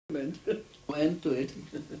Went to it.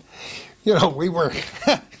 You know, we were,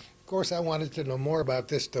 of course, I wanted to know more about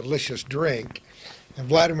this delicious drink. And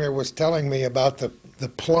Vladimir was telling me about the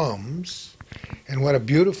plums and what a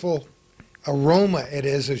beautiful aroma it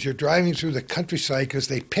is as you're driving through the countryside because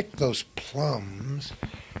they pick those plums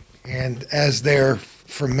and as they're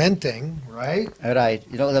fermenting, right? Right.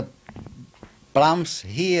 You know, the plums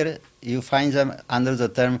here, you find them under the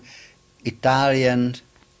term Italian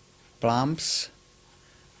plums,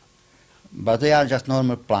 but they are just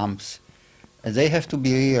normal plums. And they have to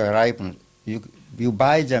be ripened. You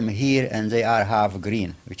buy them here and they are half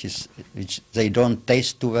green, which they don't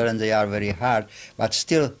taste too well and they are very hard. But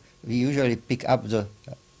still, we usually pick up the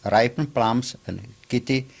ripened plums, and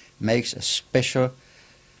Kitty makes a special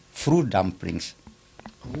fruit dumplings.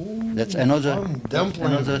 Ooh, That's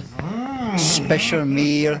another special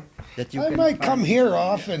meal that you I can might find. come here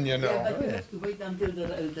often, you know. Yeah, but you have to wait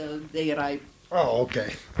until they ripe. Oh,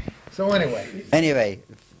 okay. So anyway. Anyway,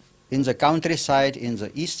 in the countryside, in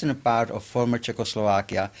the eastern part of former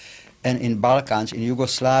Czechoslovakia, and in Balkans, in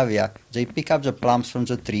Yugoslavia, they pick up the plums from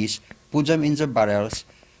the trees, put them in the barrels,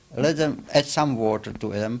 let them add some water to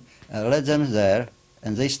them, let them there,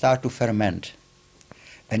 and they start to ferment.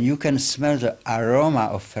 And you can smell the aroma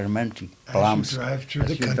of fermenting plums as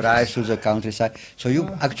you drive through the countryside. So you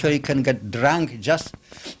actually can get drunk just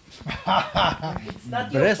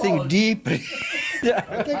breathing deeply.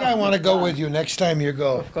 I think I want to go with you next time you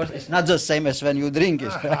go. Of course, it's not the same as when you drink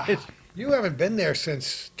it, right? You haven't been there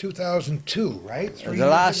since 2002, right? The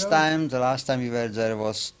last time we were there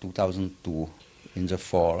was 2002 in the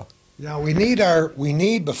fall. Now we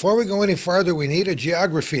need before we go any farther, we need a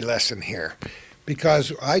geography lesson here,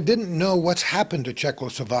 because I didn't know what's happened to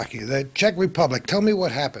Czechoslovakia, the Czech Republic. Tell me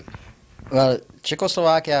what happened. Well,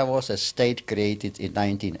 Czechoslovakia was a state created in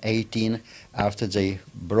 1918 after they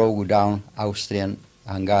broke down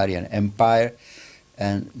Austrian-Hungarian Empire,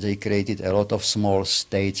 and they created a lot of small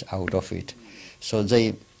states out of it. So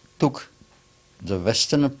they took the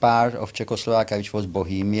western part of Czechoslovakia, which was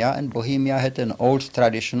Bohemia, and Bohemia had an old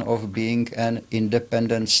tradition of being an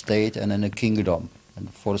independent state and a kingdom.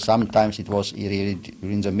 And for some times it was really,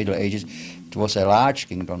 during the Middle Ages, it was a large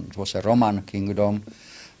kingdom. It was a Roman kingdom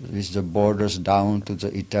with the borders down to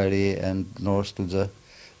the Italy and north to the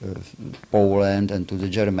Poland and to the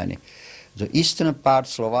Germany. The eastern part,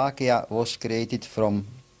 Slovakia, was created from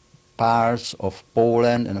parts of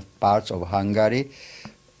Poland and parts of Hungary,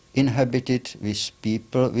 inhabited with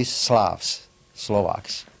people, with Slavs,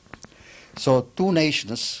 Slovaks. So two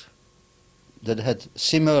nations that had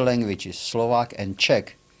similar languages, Slovak and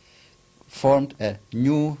Czech, formed a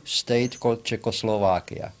new state called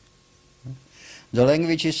Czechoslovakia. The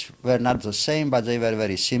languages were not the same, but they were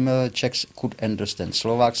very similar. Czechs could understand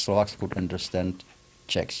Slovaks, Slovaks could understand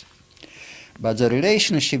Czechs. But the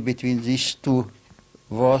relationship between these two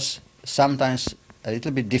was sometimes a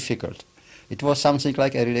little bit difficult. It was something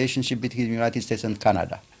like a relationship between the United States and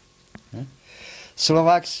Canada.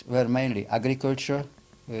 Slovaks were mainly agriculture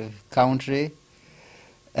country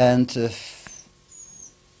and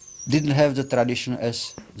didn't have the tradition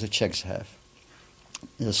as the Czechs have.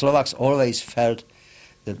 The Slovaks always felt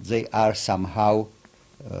that they are somehow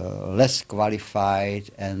less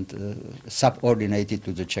qualified and subordinated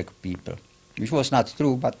to the Czech people, which was not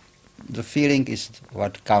true, but the feeling is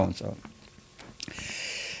what counts.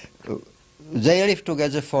 They lived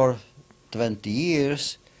together for 20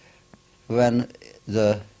 years when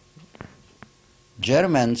the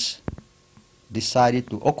Germans decided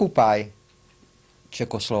to occupy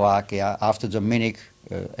Czechoslovakia after the Munich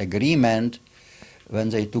agreement, when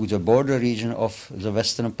they took the border region of the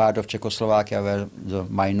western part of Czechoslovakia where the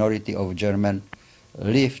minority of Germans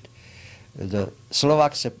lived. The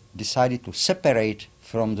Slovaks decided to separate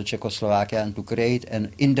from the Czechoslovakia and to create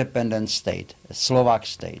an independent state, a Slovak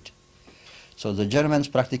state. So the Germans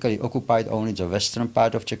practically occupied only the western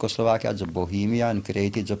part of Czechoslovakia, the Bohemia, and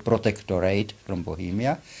created the protectorate from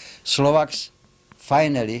Bohemia. Slovaks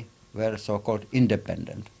finally were so-called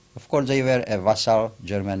independent. Of course, they were a vassal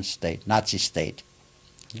German state, Nazi state.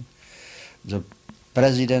 The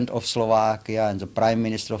president of Slovakia and the prime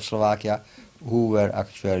minister of Slovakia, who were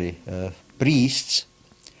actually priests,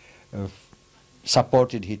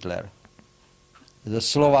 supported Hitler. The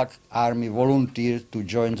Slovak army volunteered to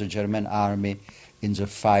join the German army in the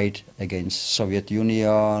fight against Soviet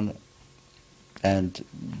Union, and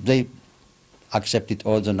they accepted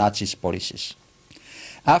all the Nazis' policies.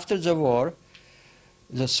 After the war,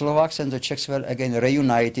 the Slovaks and the Czechs were again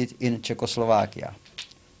reunited in Czechoslovakia.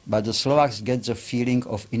 But the Slovaks get the feeling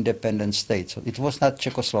of independent state. So it was not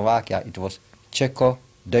Czechoslovakia, it was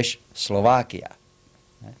Czechoslovakia.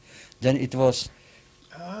 Then it was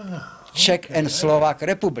Czech okay, and Slovak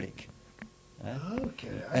Republic.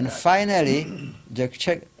 Okay. And finally, the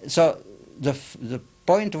Czech. So the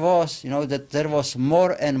point was, that there was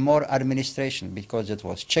more and more administration because it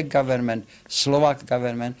was Czech government, Slovak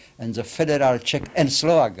government, and the federal Czech and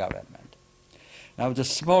Slovak government. Now, the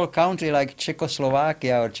small country like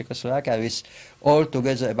Czechoslovakia with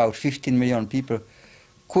altogether about 15 million people,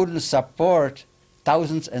 couldn't support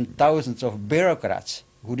thousands and thousands of bureaucrats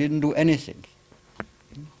who didn't do anything.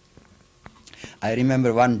 I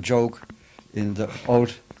remember one joke in the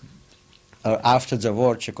old, after the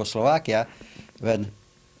war, Czechoslovakia, when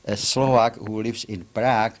a Slovak who lives in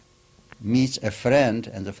Prague meets a friend,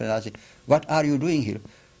 and the friend asks, "What are you doing here?"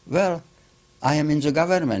 "Well, I am in the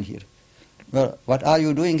government here." "Well, what are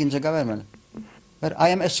you doing in the government?" "Well, I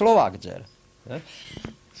am a Slovak there."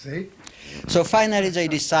 See? So finally they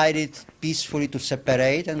decided peacefully to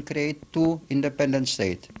separate and create two independent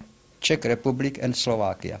states, Czech Republic and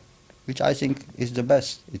Slovakia, which I think is the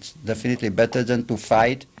best. It's definitely better than to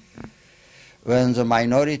fight when the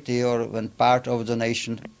minority or when part of the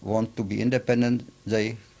nation want to be independent.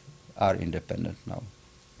 They are independent now.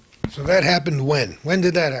 So that happened when? When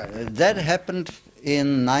did that happen? That happened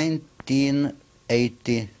in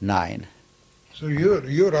 1989. So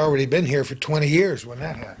you had already been here for 20 years when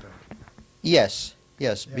that happened. Yes,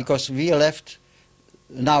 Yeah. because we left.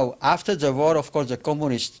 Now, after the war, of course, the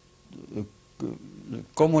communists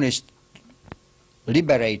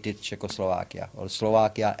liberated Czechoslovakia, or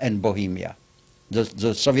Slovakia and Bohemia.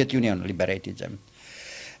 The Soviet Union liberated them.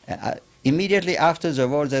 Immediately after the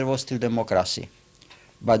war, there was still democracy.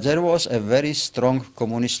 But there was a very strong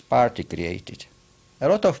communist party created. A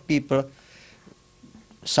lot of people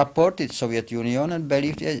supported Soviet Union and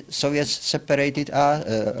believed Soviets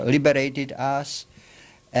liberated us,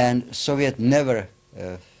 and Soviet never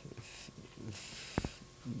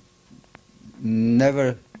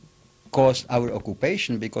caused our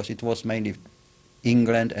occupation, because it was mainly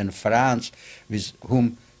England and France with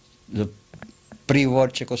whom the pre-war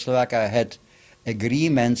Czechoslovakia had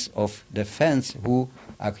agreements of defense, who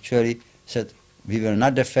actually said, "We will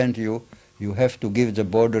not defend you, you have to give the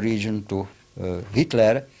border region to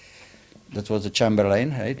Hitler." That was the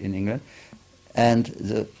Chamberlain, right, in England. And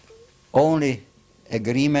the only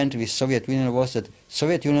agreement with Soviet Union was that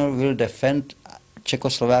Soviet Union will defend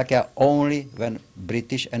Czechoslovakia only when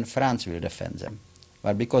British and France will defend them.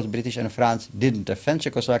 But because British and France didn't defend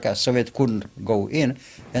Czechoslovakia, Soviet couldn't go in,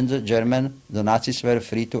 and the Nazis were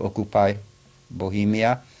free to occupy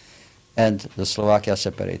Bohemia, and the Slovakia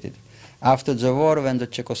separated. After the war, when the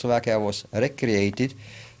Czechoslovakia was recreated,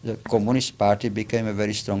 the Communist Party became a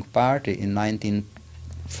very strong party. In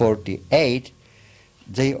 1948,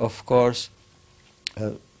 they, of course,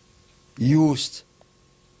 used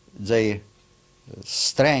their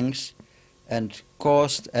strengths and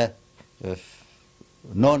caused a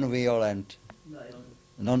non-violent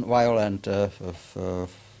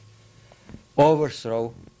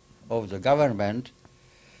overthrow of the government,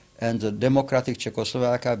 and the democratic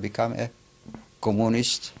Czechoslovakia became a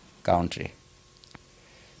communist country.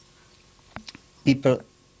 People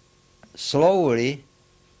slowly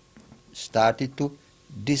started to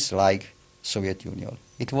dislike Soviet Union.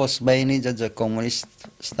 It was mainly that the communists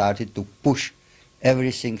started to push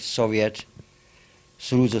everything Soviet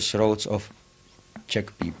through the throats of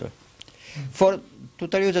Czech people. To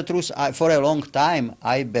tell you the truth, for a long time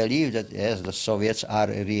I believed that yes, the Soviets are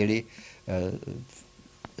really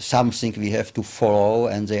something we have to follow,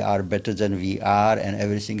 and they are better than we are, and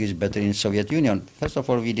everything is better in Soviet Union. First of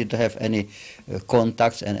all, we didn't have any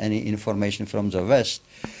contacts and any information from the West,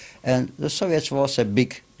 and the Soviets was a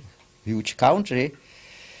big, huge country.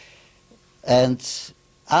 And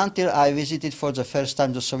until I visited for the first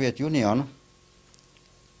time the Soviet Union,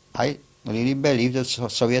 I really believe that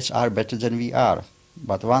Soviets are better than we are.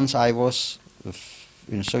 But once I was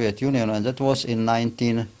in Soviet Union, and that was in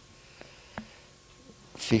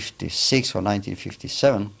 1956 or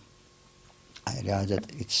 1957, I realized that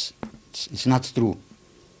it's not true.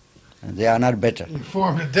 And they are not better. You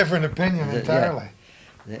formed a different opinion entirely.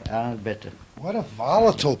 Yeah, they are not better. What a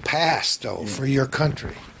volatile past, though, for your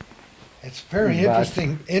country. It's very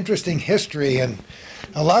interesting history, and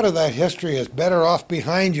a lot of that history is better off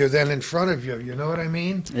behind you than in front of you. You know what I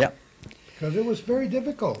mean? Yeah. Because it was very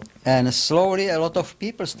difficult. And slowly a lot of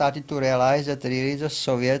people started to realize that really the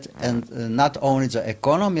Soviet, and not only the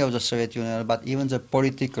economy of the Soviet Union, but even the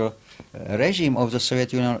political regime of the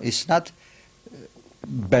Soviet Union is not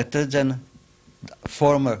better than the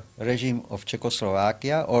former regime of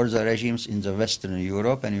Czechoslovakia or the regimes in the Western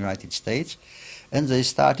Europe and United States. And they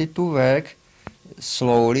started to work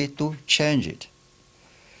slowly to change it.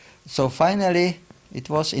 So finally, it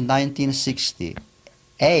was in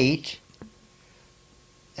 1968,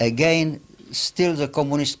 again, still the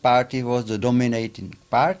Communist Party was the dominating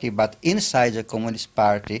party, but inside the Communist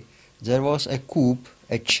Party there was a coup,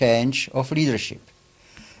 a change of leadership.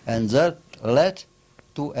 And that led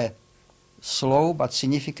to a slow but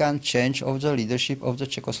significant change of the leadership of the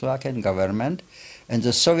Czechoslovakian government, and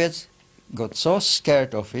the Soviets got so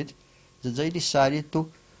scared of it that they decided to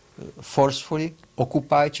forcefully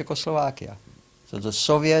occupy Czechoslovakia. So the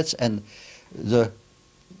Soviets and the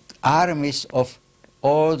armies of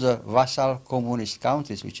all the vassal communist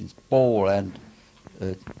countries, which is Poland,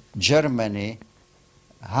 Germany,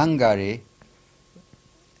 Hungary,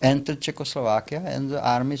 entered Czechoslovakia, and the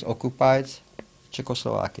armies occupied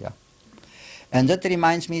Czechoslovakia. And that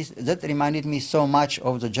reminded me so much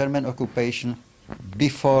of the German occupation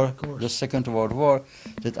before the Second World War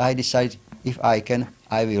that I decided, if I can,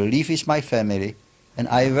 I will live with my family, and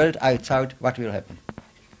I thought what will happen.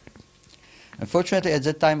 Unfortunately, at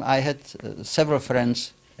that time I had several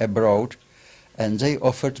friends abroad, and they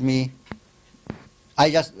offered me a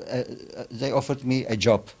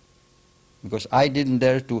job, because I didn't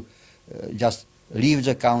dare to just leave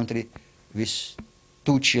the country with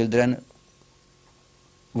two children,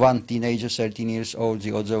 one teenager, 13 years old,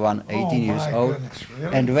 the other one 18 years old,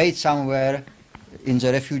 really? and wait somewhere in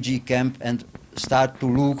the refugee camp and start to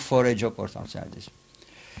look for a job or something like this.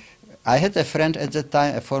 I had a friend at that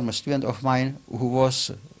time, a former student of mine, who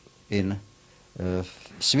was in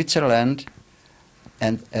Switzerland,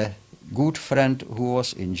 and a good friend who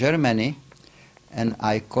was in Germany, and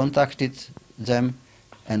I contacted them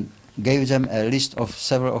and gave them a list of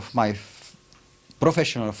several of my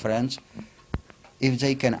professional friends, if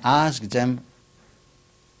they can ask them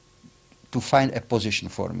to find a position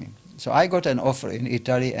for me. So I got an offer in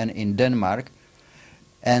Italy and in Denmark,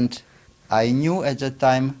 and I knew at that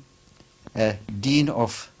time a dean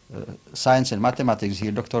of science and mathematics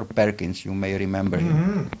here, Dr. Perkins, you may remember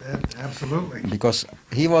him. Absolutely. Because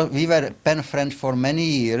we were pen friends for many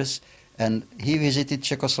years, and he visited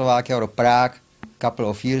Czechoslovakia or Prague a couple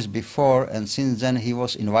of years before, and since then he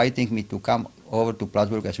was inviting me to come over to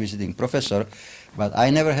Plattsburgh as visiting professor, but I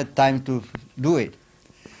never had time to do it.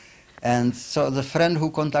 And so the friend who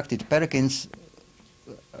contacted Perkins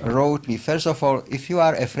wrote me, first of all, if you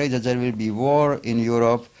are afraid that there will be war in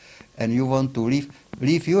Europe and you want to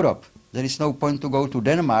leave Europe, there is no point to go to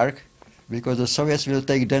Denmark, because the Soviets will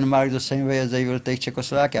take Denmark the same way as they will take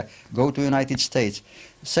Czechoslovakia. Go to United States.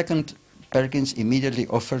 Second, Perkins immediately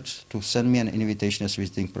offered to send me an invitation as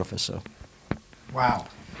visiting professor. Wow.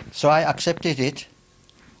 So I accepted it,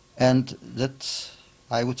 and that's,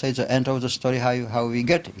 I would say, the end of the story, how we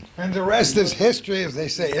get it. And the rest is history, as they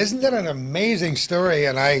say. Isn't that an amazing story?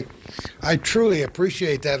 And I truly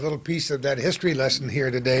appreciate that little piece of that history lesson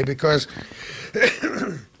here today, because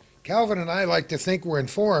Calvin and I like to think we're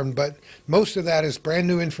informed, but most of that is brand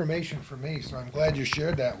new information for me, so I'm glad you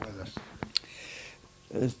shared that with us.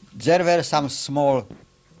 There were some small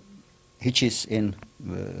hitches in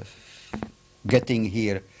getting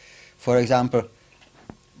here. For example,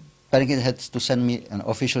 Perkins had to send me an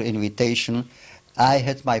official invitation. I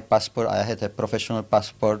had my passport, I had a professional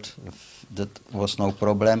passport, that was no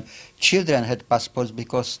problem. Children had passports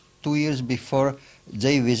because 2 years before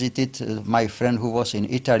they visited my friend who was in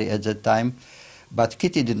Italy at that time, but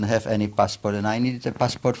Kitty didn't have any passport, and I needed a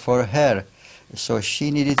passport for her. So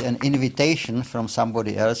she needed an invitation from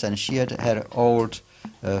somebody else, and she had her old,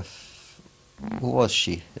 who was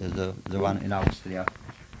she, the one in Austria?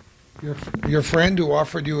 Your friend who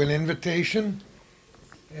offered you an invitation?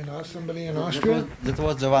 Somebody in Austria? That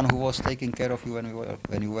was the one who was taking care of you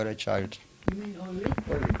when you were a child. You mean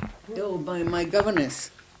Oh, my governess.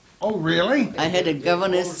 Oh, really? I had a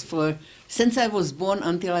governess since I was born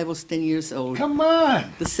until I was 10 years old. Come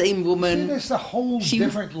on! The same See, woman. this is a whole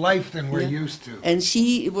different life than we're used to. And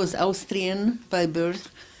she was Austrian by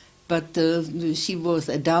birth, but she was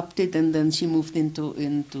adopted, and then she moved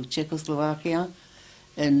into Czechoslovakia.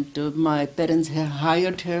 And my parents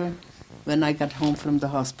hired her when I got home from the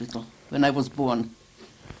hospital, when I was born.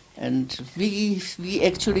 And we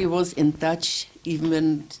actually was in touch even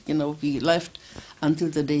when, we left until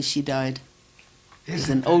the day she died. She's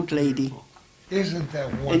an old lady. Isn't that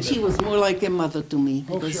wonderful? And she was more like a mother to me,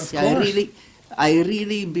 because I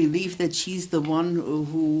really believe that she's the one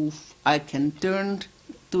who I can turn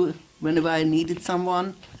to whenever I needed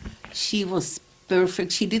someone. She was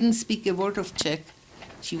perfect. She didn't speak a word of Czech.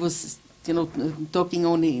 She was, talking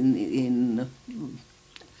only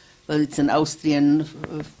it's an Austrian.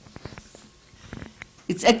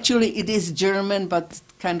 It is German, but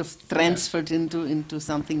kind of transferred into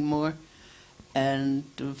something more. And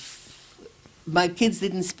my kids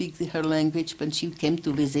didn't speak her language, but she came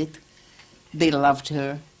to visit. They loved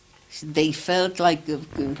her. They felt like,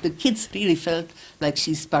 the kids really felt like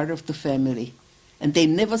she's part of the family. And they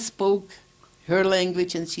never spoke her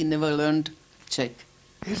language, and she never learned Czech.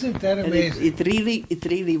 Isn't that And amazing? it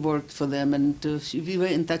really worked for them. And we were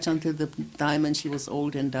in touch until the time when she was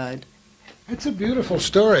old and died. That's a beautiful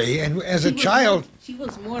story. And as a She was child, she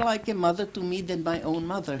was more like a mother to me than my own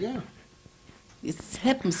mother. yeah. It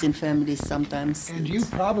happens in families sometimes. And you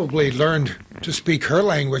probably learned to speak her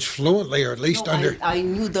language fluently, or at least No, under. I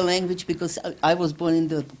knew the language because I was born in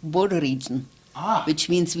the border region, which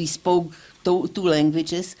means we spoke two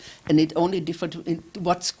languages, and it only differed in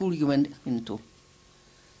what school you went into.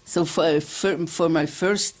 So for my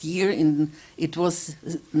first year, it was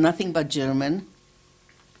nothing but German.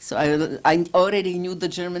 So I already knew the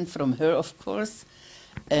German from her, of course,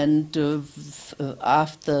 and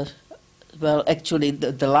after. Well, actually,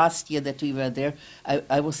 the last year that we were there,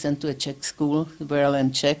 I was sent to a Czech school where I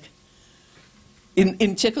learned Czech.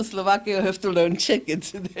 In Czechoslovakia, you have to learn Czech.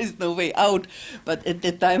 There's no way out. But at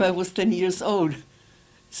that time, I was 10 years old.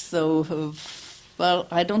 So, well,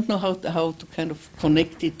 I don't know how to kind of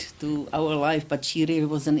connect it to our life, but she really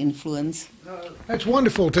was an influence. That's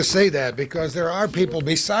wonderful to say that, because there are people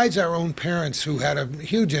besides our own parents who had a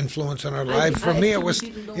huge influence on our life. For me, it was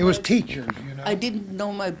teachers. You know. I didn't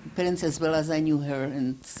know my parents as well as I knew her,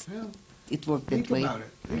 and Yeah. it worked that Think way. about it.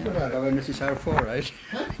 Think about it. Governesses are for, right?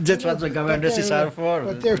 That's what the governesses are for.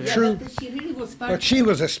 But they're Yeah, true. but she really was part. But she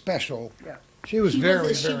was a special. Yeah. She was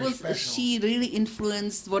very special. She really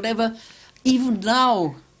influenced whatever. Even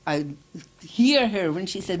now, I hear her when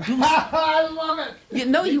she said, "Do." I love it. You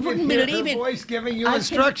know, you can wouldn't hear believe her it. voice giving you I can-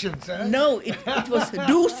 instructions, huh? No, it was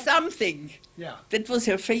do something. Yeah. That was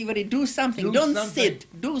her favorite. Do something. Do Don't something. sit.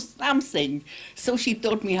 Do something. So she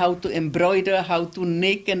taught me how to embroider, how to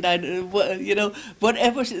knit, and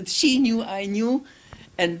whatever she knew, I knew,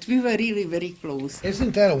 and we were really very close.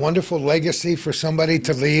 Isn't that a wonderful legacy for somebody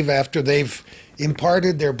to leave after they've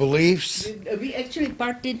imparted their beliefs? We actually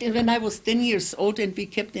parted when I was 10 years old, and we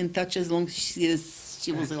kept in touch as long as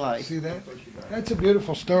she was alive. See that? That's a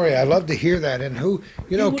beautiful story. I love to hear that. And would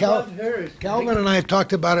love her. Calvin and I have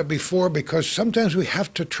talked about it before, because sometimes we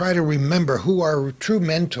have to try to remember who our true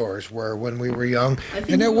mentors were when we were young. I think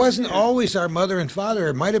And it it was wasn't her. always our mother and father.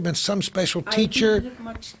 It might have been some special teacher. I didn't have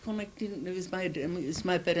much connected with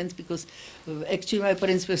my parents, because actually my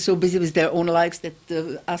parents were so busy with their own lives that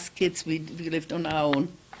us kids, we lived on our own.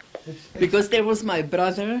 Because there was my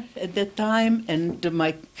brother at that time and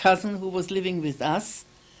my cousin who was living with us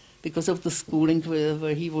because of the schooling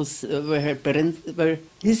where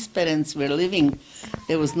his parents were living.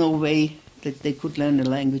 There was no way that they could learn a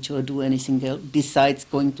language or do anything else besides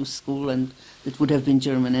going to school, and it would have been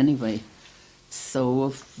German anyway.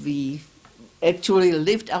 So we actually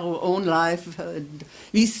lived our own life.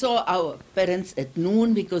 We saw our parents at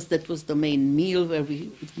noon because that was the main meal where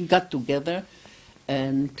we got together.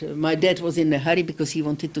 And my dad was in a hurry because he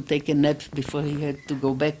wanted to take a nap before he had to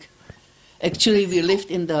go back. Actually, we lived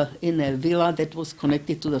in a villa that was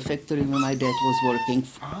connected to the factory where my dad was working.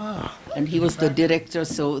 And he was the director,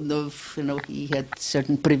 so he had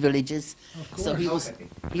certain privileges. So he was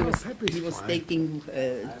taking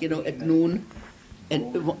at noon,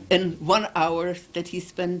 and 1 hour that he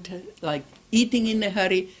spent like eating in a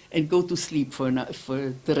hurry and go to sleep for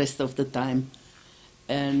the rest of the time.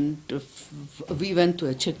 And we went to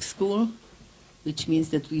a Czech school, which means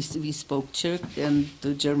that we spoke Czech and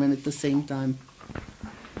German at the same time.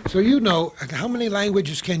 So how many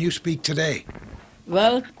languages can you speak today?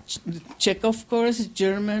 Well, Czech, of course,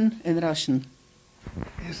 German and Russian.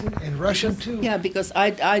 And Russian too? Yeah, because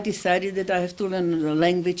I decided that I have to learn the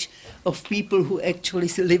language of people who actually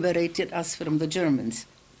liberated us from the Germans.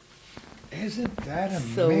 Isn't that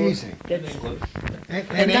So amazing?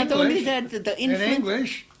 and not only that, the In influence.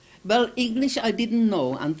 English? Well, English I didn't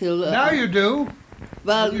know until. Now you do.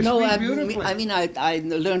 Well, You no, speak I beautifully. mean, I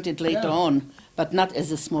learned it later Yeah. on, but not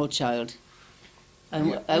as a small child.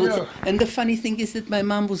 Yeah, I would yeah. and the funny thing is that my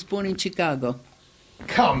mom was born in Chicago.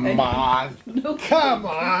 Come on. No, Come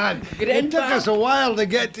on. It took Grandpa. us a while to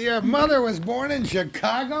get to your mother was born in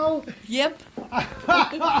Chicago? Yep.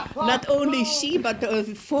 Not only she, but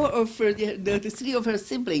four of her, the three of her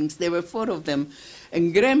siblings. There were four of them,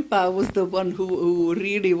 and Grandpa was the one who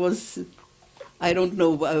really was. I don't know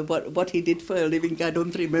what he did for a living. I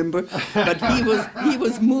don't remember, but he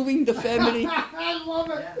was moving the family. I love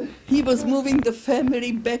it. He was moving the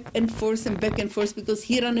family back and forth because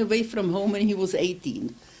he ran away from home when he was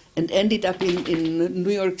 18. and ended up in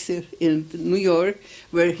New York,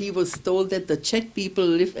 where he was told that the Czech people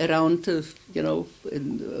live around,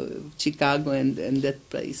 in Chicago and that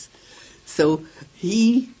place. So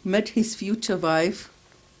he met his future wife,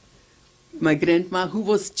 my grandma, who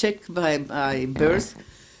was Czech by birth,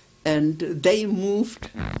 and they moved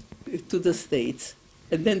to the States.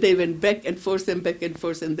 And then they went back and forth and back and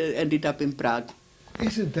forth, and they ended up in Prague.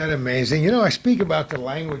 Isn't that amazing? You know, I speak about the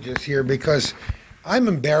languages here because I'm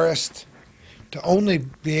embarrassed to only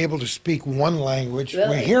be able to speak one language. Well,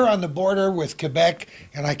 we're here on the border with Quebec,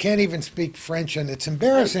 and I can't even speak French, and it's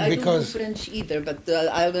embarrassing I because... don't know French either, but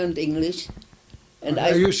I learned English. And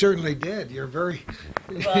Well, you certainly did. You're very,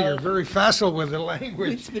 you're very facile with the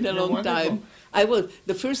language. It's been a You're long wonderful. time.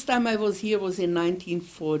 The first time I was here was in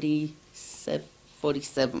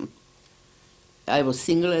 1947. I was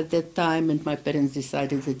single at that time, and my parents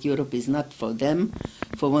decided that Europe is not for them,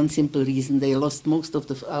 for one simple reason. They lost most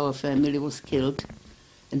of our family was killed,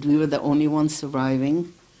 and we were the only ones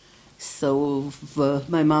surviving. So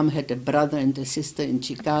my mom had a brother and a sister in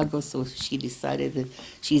Chicago, so she decided that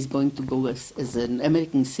she's going to go as an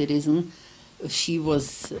American citizen. She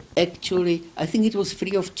was actually, I think it was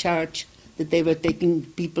free of charge that they were taking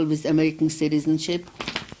people with American citizenship.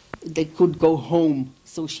 They could go home.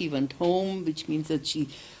 So she went home, which means that she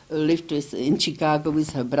lived in Chicago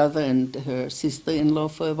with her brother and her sister-in-law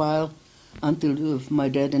for a while until my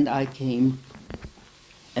dad and I came.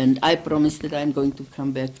 And I promised that I'm going to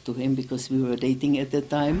come back to him because we were dating at the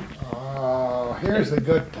time. Oh, here's the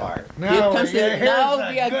good part. Now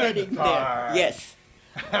we are getting there. Yes.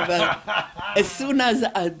 Well, as soon as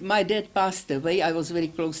my dad passed away, I was very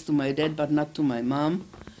close to my dad, but not to my mom,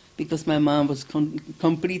 because my mom was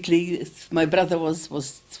completely. My brother was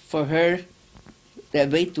for her the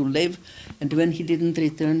way to live, and when he didn't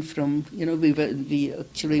return from, we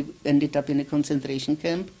actually ended up in a concentration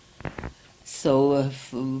camp. So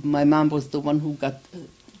my mom was the one who got,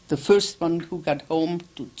 the first one who got home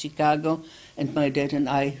to Chicago, and my dad and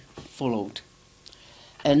I followed.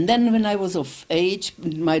 And then when I was of age,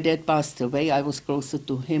 my dad passed away. I was closer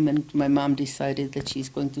to him, and my mom decided that she's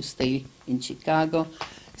going to stay in Chicago.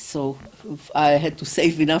 So I had to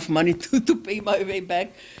save enough money to pay my way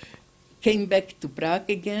back. Came back to Prague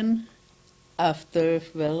again after,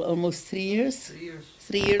 well, almost 3 years. 3 years.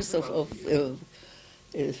 3 years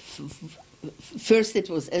first it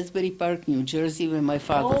was Asbury Park, New Jersey, where my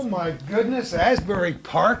father... Oh my goodness, Asbury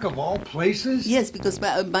Park of all places? Yes, because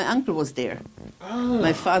my uncle was there. Oh.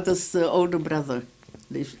 My father's older brother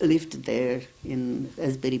lived there in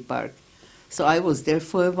Asbury Park. So I was there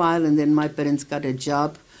for a while, and then my parents got a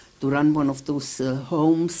job to run one of those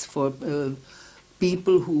homes for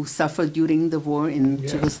people who suffered during the war in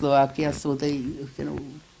Czechoslovakia, so they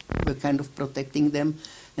were kind of protecting them.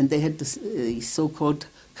 And they had this so-called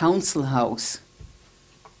council house.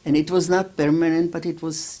 And it was not permanent, but it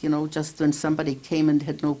was, just when somebody came and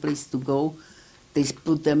had no place to go, they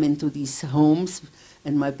put them into these homes,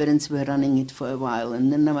 and my parents were running it for a while. And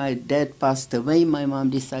then my dad passed away. My mom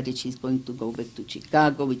decided she's going to go back to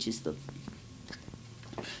Chicago, which is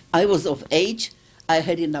I was of age. I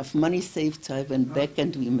had enough money saved, so I went back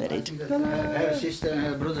and we married. Her sister and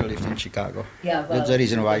her brother lived in Chicago. Yeah, well, that's the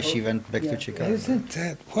reason why she went back to Chicago. Isn't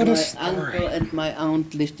that, what a my story. uncle and my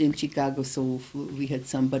aunt lived in Chicago, so we had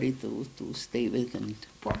somebody to stay with. And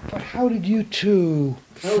But how did you two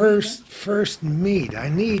first meet? I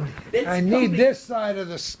need this side of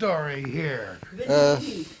the story here.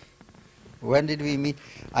 When did we meet?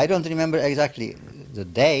 I don't remember exactly the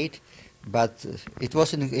date, but it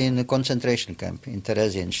was in a concentration camp in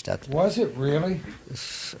Theresienstadt. Was it really?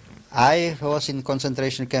 I was in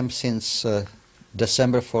concentration camp since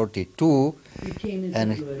December 42, we came in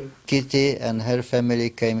and February. Kitty and her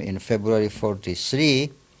family came in February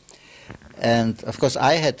 43. And of course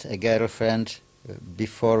I had a girlfriend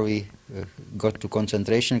before we got to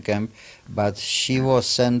concentration camp, but she was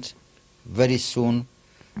sent very soon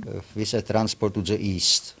with a transport to the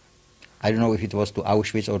east. I don't know if it was to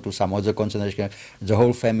Auschwitz or to some other concentration camp. The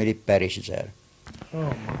whole family perished there.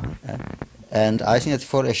 Oh, And I think that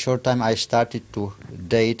for a short time I started to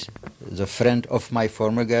date the friend of my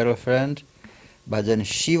former girlfriend, but then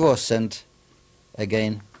she was sent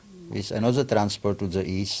again with another transport to the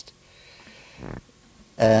east.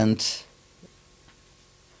 And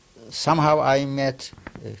somehow I met...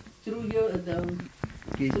 Through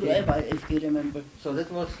through Eva, if you remember. So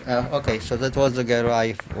that was okay. So that was the girl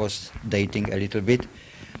I was dating a little bit,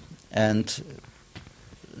 and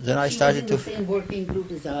then I started She was in the same working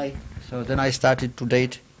group as I. So then I started to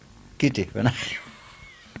date Kitty when I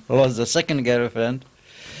was the second girlfriend.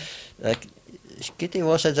 Kitty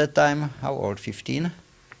was at that time how old? 15.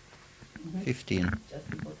 15.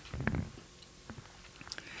 Just about.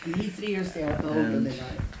 And he's 3 years older than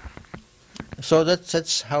I. So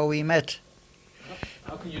that's how we met.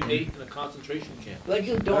 How can you date in a concentration camp? Well,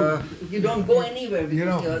 you don't go anywhere. You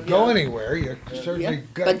because don't go anywhere. You certainly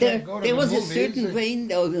yeah. But can't go to there the was a movies certain or-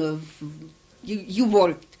 way you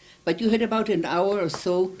worked, but you had about an hour or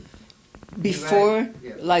so before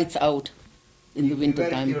Yeah. lights out in the winter We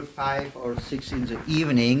were time. till 5 or 6 in the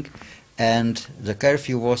evening, and the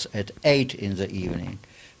curfew was at 8 in the evening.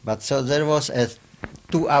 But so there was a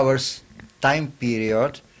 2 hours time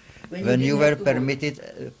period when you didn't were have to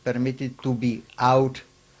work. permitted to be out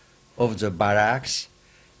of the barracks,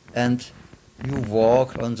 and you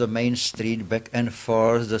walk on the main street back and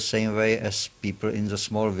forth the same way as people in the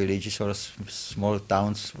small villages or small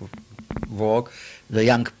towns walk. The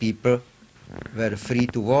young people were free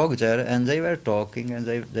to walk there, and they were talking, and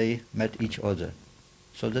they met each other.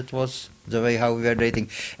 So that was the way how we were dating.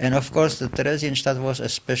 And of course, the Theresienstadt was a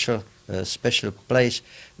special place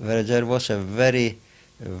where there was a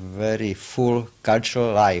very full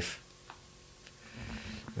cultural life.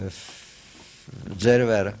 There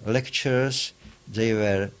were lectures, there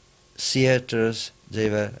were theaters,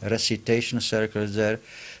 there were recitation circles there.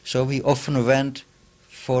 So we often went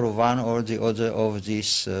for one or the other of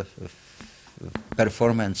these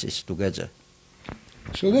performances together.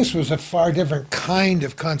 So this was a far different kind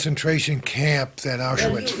of concentration camp than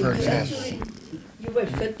Auschwitz, for example. Actually, you were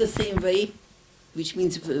fed the same way, which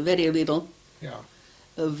means very little. Yeah.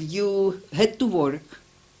 You had to work,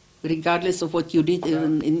 regardless of what you did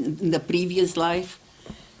in the previous life.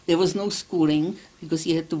 There was no schooling because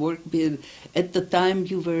you had to work. At the time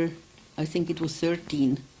you were, I think it was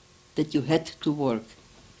 13, that you had to work.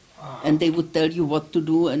 And they would tell you what to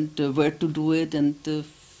do and where to do it. And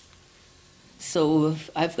so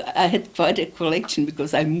I had quite a collection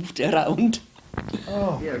because I moved around.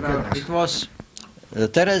 Oh, Yeah, my well, goodness. it was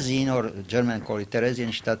Terezin, or German call it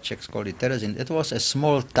Theresienstadt, Czechs call it Terezin. It was a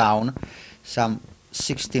small town, some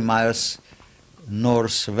 60 miles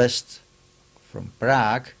northwest from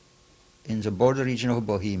Prague, in the border region of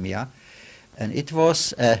Bohemia, and it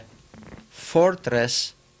was a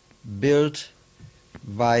fortress built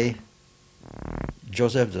by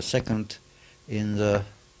Joseph II in the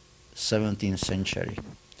 17th century.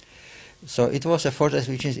 So it was a fortress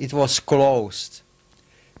which is, it was closed,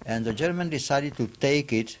 and the Germans decided to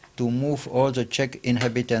take it to move all the Czech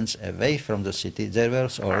inhabitants away from the city. There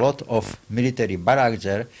was a lot of military barracks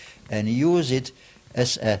there, and use it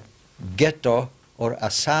as a ghetto or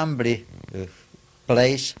assembly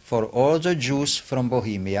place for all the Jews from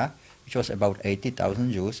Bohemia, which was about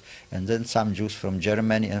 80,000 Jews, and then some Jews from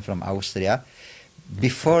Germany and from Austria,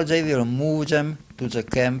 before they will move them to the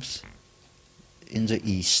camps in the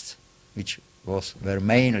east, which were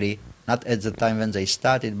mainly, not at the time when they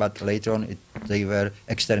started, but later on they were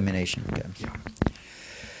extermination camps.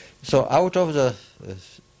 So out of the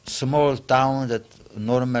small town that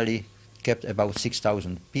normally kept about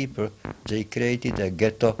 6,000 people, they created a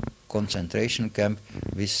ghetto concentration camp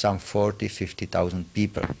with some 50,000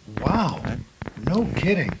 people. Wow. No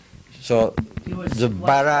kidding. So You were the like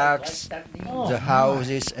barracks, starting- Oh, the my.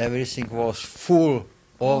 houses, everything was full,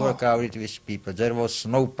 overcrowded with people. There was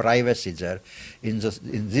no privacy there. In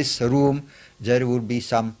this room, there would be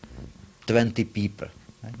some 20 people.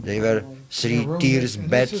 They were three In a room tiers and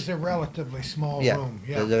beds. This is a relatively small Yeah, room.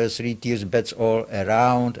 Yeah. there were 3 tiers beds all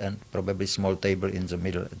around, and probably small table in the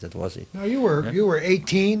middle. That was it. Now you were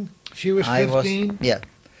 18. She was I was 15. yeah.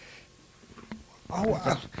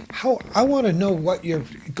 I want to know what your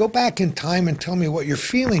go back in time and tell me what your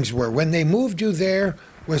feelings were when they moved you there.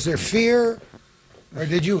 Was there fear, or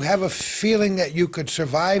did you have a feeling that you could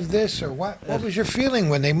survive this, or what? What was your feeling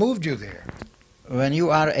when they moved you there? When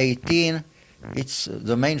you are 18, it's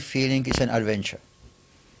the main feeling is an adventure.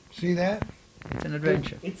 See that? It's an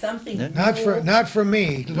adventure. It's something. Yeah. Not for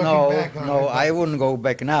me. Looking No, back on no, it, I wouldn't go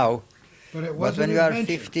back now. But it was But when an you are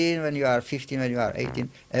adventure. 15, when you are 15, when you are 18,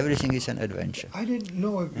 everything is an adventure. I didn't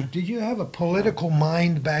know. Did you have a political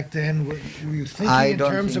mind back then? Were you thinking I in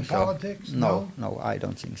don't terms think of so. politics? No, I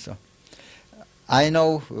don't think so. I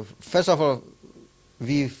know, first of all,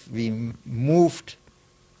 we moved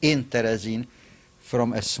in Terezin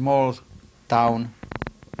from a small town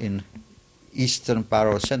in eastern part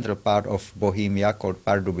or central part of Bohemia called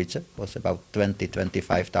Pardubice. It was about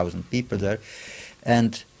 25,000 people there.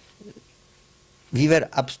 And we were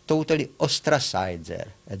totally ostracized there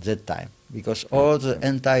at that time, because all the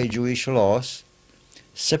anti-Jewish laws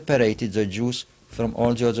separated the Jews from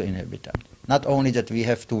all the other inhabitants. Not only that we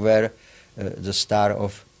have to wear the Star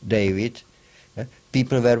of David,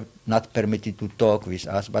 people were not permitted to talk with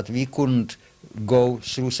us, but we couldn't go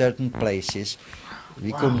through certain places.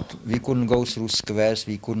 We couldn't go through squares,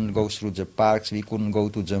 we couldn't go through the parks, we couldn't go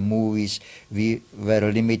to the movies, we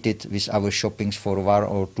were limited with our shoppings for 1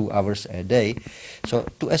 or 2 hours a day. So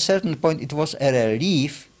to a certain point it was a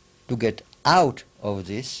relief to get out of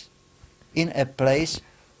this in a place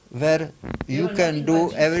where you can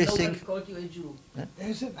do everything.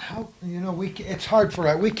 Isn't how it's hard for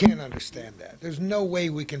us. We can't understand that. There's no way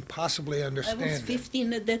we can possibly I understand was it.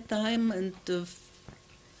 15 at that time, and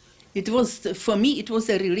it was, for me, it was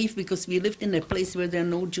a relief because we lived in a place where there are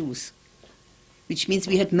no Jews, which means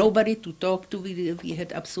we had nobody to talk to. We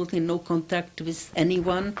had absolutely no contact with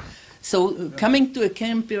anyone. So coming to a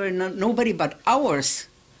camp where nobody but ours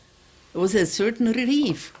was a certain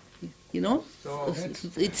relief. You know, So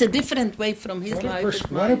it's a different way from his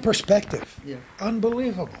life. What a perspective. Yeah.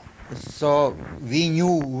 Unbelievable. So we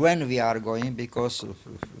knew when we are going because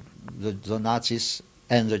the Nazis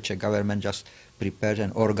and the Czech government just prepared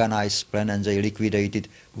an organized plan and they liquidated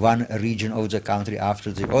one region of the country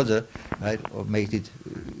after the other, right, or made it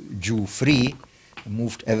Jew-free,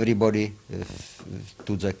 moved everybody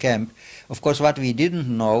to the camp. Of course, what we didn't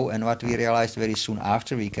know and what we realized very soon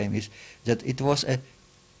after we came is that it was a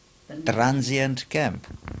transient camp,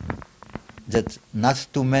 that not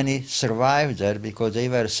too many survived there because they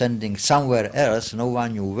were sending somewhere else. No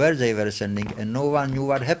one knew where they were sending and no one knew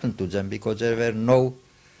what happened to them because there were no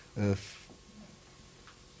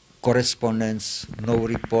correspondence, no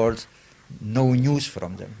reports, no news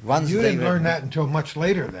from them. Once You they didn't were, learn that until much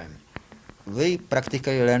later then. we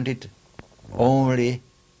practically learned it only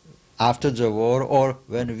after the war or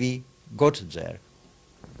when we got there.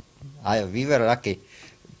 We were lucky.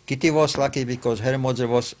 Kitty was lucky because her mother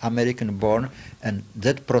was American born and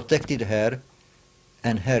that protected her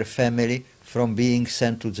and her family from being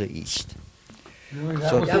sent to the East. Really, that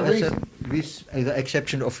So was to the a reason. with the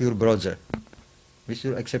exception of your brother. With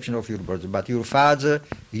the exception of your brother. But your father,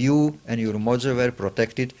 you and your mother were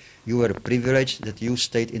protected. You were privileged that you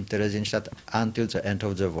stayed in Theresienstadt until the end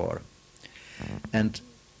of the war. And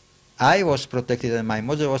I was protected and my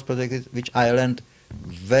mother was protected, which I learned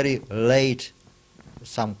very late,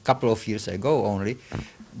 some couple of years ago only,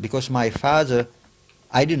 because my father,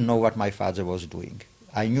 I didn't know what my father was doing.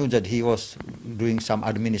 I knew that he was doing some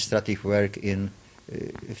administrative work in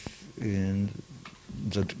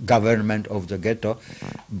the government of the ghetto,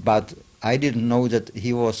 but I didn't know that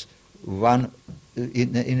he was one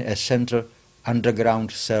in a central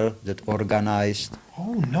underground cell that organized.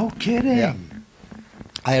 Oh, no kidding. Yeah.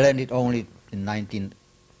 I learned it only in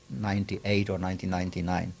 1998 or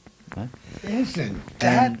 1999. Huh? Isn't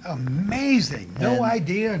that amazing? No and-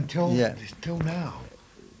 idea until Yeah. now.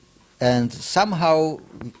 And somehow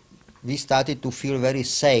we started to feel very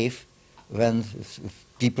safe when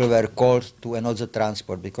people were called to another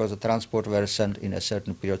transport, because the transport were sent in a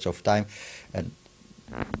certain periods of time and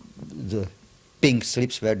the pink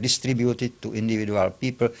slips were distributed to individual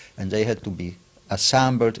people and they had to be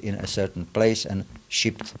assembled in a certain place and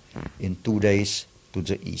shipped in 2 days to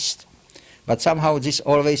the east. But somehow this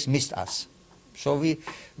always missed us. So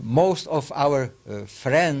most of our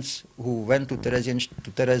friends who went to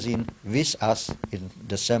Terezin with us in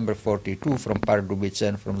December 42 from Pardubice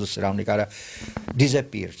and from the surrounding area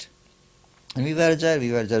disappeared. And we were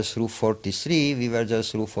there through 43, we were there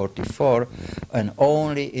through 44, and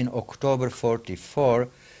only in October 44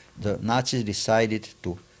 the Nazis decided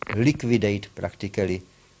to liquidate practically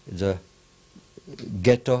the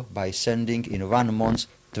ghetto by sending in 1 month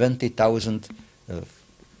 20,000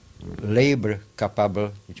 labor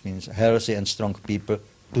capable, which means healthy and strong people,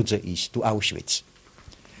 to the east, to Auschwitz.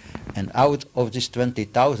 And out of this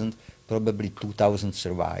 20,000, probably 2,000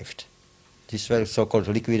 survived. This was so-called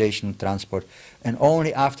liquidation transport. And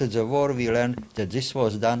only after the war we learned that this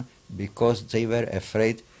was done because they were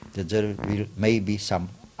afraid that there will maybe some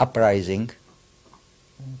uprising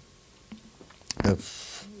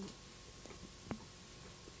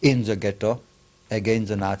in the ghetto against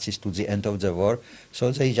the Nazis to the end of the war.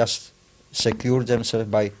 So they just secured themselves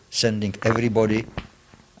by sending everybody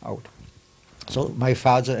out. So my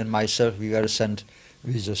father and myself, we were sent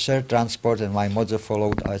with the 3rd transport and my mother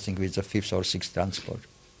followed, I think, with the 5th or 6th transport.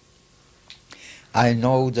 I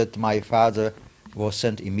know that my father was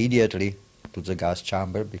sent immediately to the gas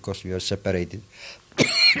chamber because we were separated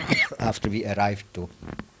after we arrived to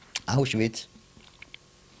Auschwitz.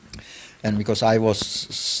 And because I was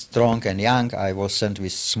strong and young, I was sent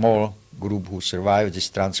with small group who survived this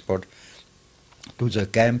transport to the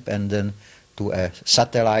camp and then to a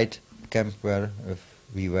satellite camp where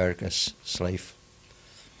we work as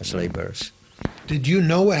laborers. Did you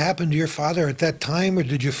know what happened to your father at that time, or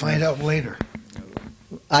did you find out later?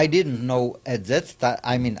 I didn't know at that time,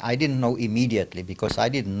 I mean, I didn't know immediately because I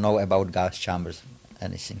didn't know about gas chambers,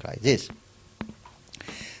 anything like this.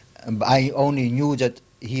 I only knew that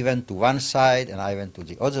he went to one side and I went to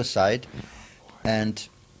the other side. And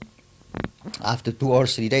after 2 or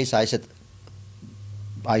 3 days, I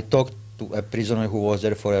talked to a prisoner who was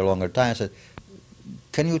there for a longer time. I said,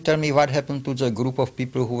 can you tell me what happened to the group of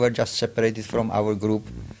people who were just separated from our group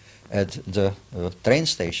at the train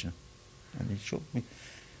station? And he showed me.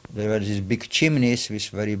 There were these big chimneys with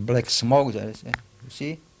very black smoke there. I said, you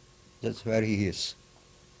see, that's where he is.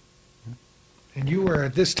 And you were,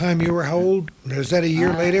 at this time, you were how old? Was that a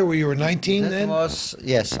year later where you were 19 then?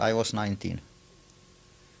 Yes, I was 19.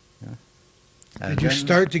 Yeah. Did you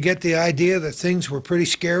start to get the idea that things were pretty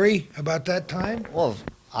scary about that time? Well,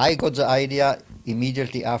 I got the idea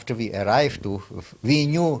immediately after we arrived we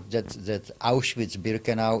knew that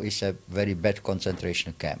Auschwitz-Birkenau is a very bad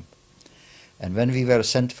concentration camp. And when we were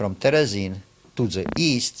sent from Terezin to the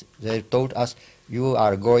east, they told us, you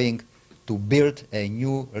are going to build a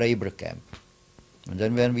new labor camp. And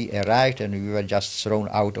then when we arrived and we were just thrown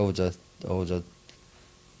out of the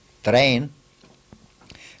train,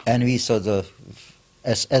 and we saw the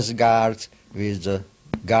SS guards with the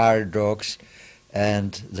guard dogs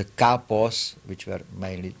and the kapos, which were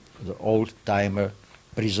mainly the old-timer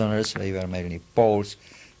prisoners, they were mainly Poles,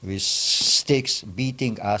 with sticks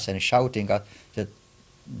beating us and shouting us.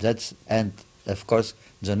 And of course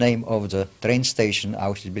the name of the train station,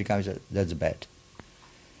 Auschwitz-Birkenau, that's bad.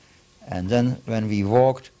 And then when we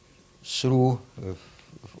walked through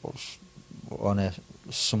on a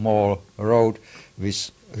small road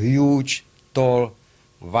with huge, tall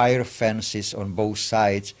wire fences on both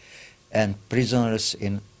sides, and prisoners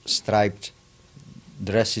in striped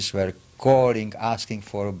dresses were calling, asking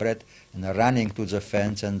for bread, and running to the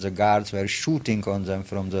fence, and the guards were shooting on them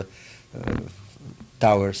from the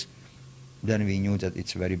towers, then we knew that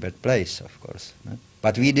it's a very bad place, of course.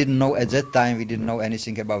 But we didn't know at that time, we didn't know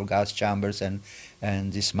anything about gas chambers and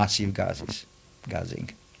this massive gassing.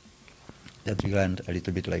 That we learned a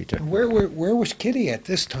little bit later. Where was Kitty at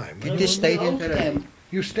this time? Kitty stayed in Terezin.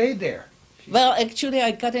 You stayed there? Well, actually, I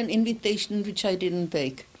got an invitation which I didn't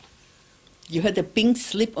take. You had a pink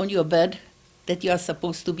slip on your bed that you are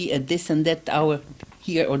supposed to be at this and that hour,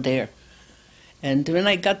 here or there. And when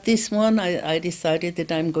I got this one, I decided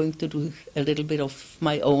that I'm going to do a little bit of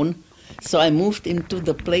my own. So I moved into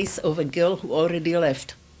the place of a girl who already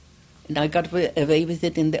left. And I got away with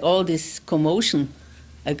it in all this commotion.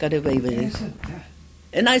 I got away with it.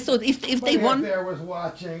 And I thought if they want... there was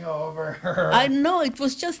watching over her. I know, it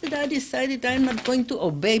was just that I decided I'm not going to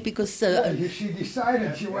obey because... she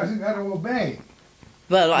decided she wasn't going to obey.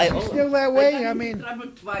 Well, Is she still that way? I mean...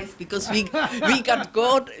 trouble twice because we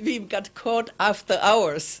got caught after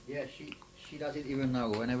hours. Yeah, she doesn't even know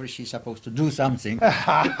whenever she's supposed to do something.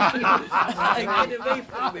 I get away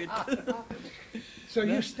from it. So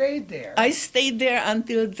you stayed there? I stayed there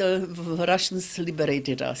until the Russians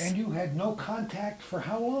liberated us. And you had no contact for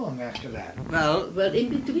how long after that? Well,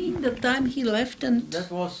 in between the time he left and... That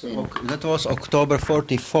was October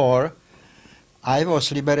 44. I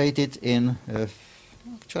was liberated in,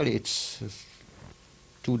 actually it's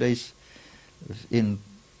 2 days, in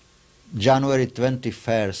January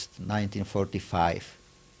 21st, 1945.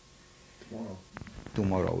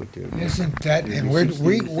 Tomorrow it will be. Isn't that, and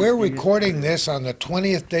we're recording this on the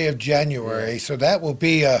 20th day of January, so that will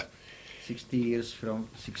be 60 years from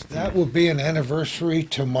 60. That will be an anniversary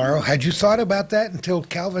tomorrow. Had you thought about that until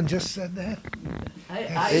Calvin just said that?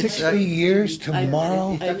 60 years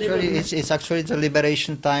tomorrow? It's actually the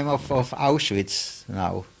liberation time of Auschwitz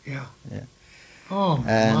now. Yeah. Yeah. Oh,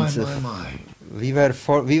 And my. we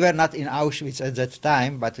were not in Auschwitz at that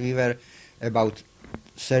time, but we were about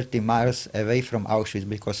 30 miles away from Auschwitz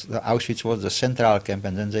because the Auschwitz was the central camp,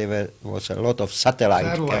 and then there was a lot of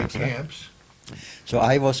satellite camps. So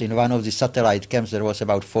I was in one of the satellite camps. There was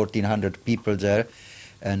about 1,400 people there,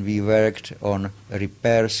 and we worked on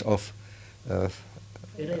repairs of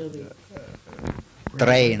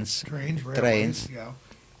trains. Yeah.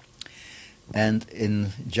 And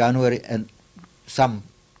in January, and some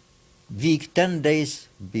week, 10 days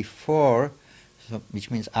before, so, which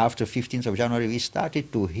means after 15th of January, we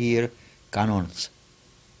started to hear cannons.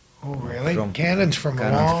 Oh, really? Cannons from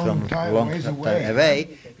a long time away.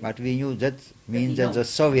 But we knew that means that the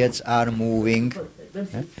Soviets are moving.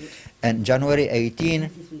 And January 18,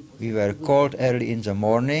 we were called early in the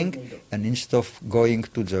morning, and instead of going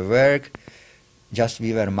to the work, just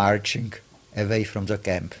we were marching away from the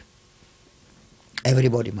camp.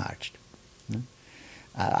 Everybody marched.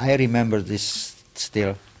 I remember this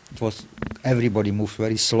still. Everybody moved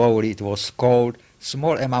very slowly. It was cold,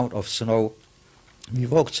 small amount of snow. We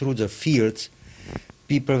walked through the fields.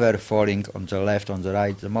 People were falling on the left, on the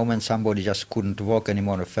right. The moment somebody just couldn't walk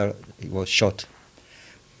anymore and fell, he was shot.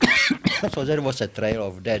 So there was a trail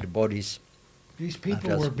of dead bodies. These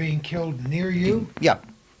people were being killed near you? Yeah.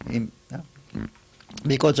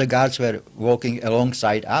 Because the guards were walking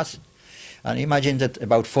alongside us. And imagine that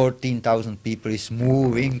about 14,000 people is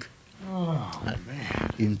moving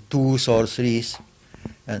in twos or threes.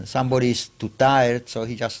 And somebody is too tired, so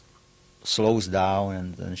he just slows down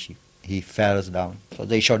and then he falls down. So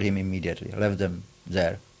they shot him immediately, left them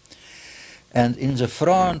there. And in the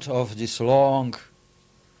front of this long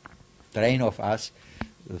train of us,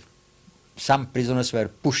 some prisoners were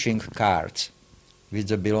pushing carts with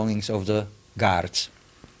the belongings of the guards.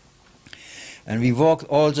 And we walked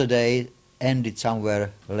all the day, ended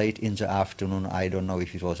somewhere late in the afternoon. I don't know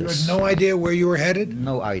if it was... You had no idea where you were headed?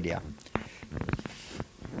 No idea.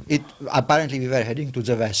 Apparently we were heading to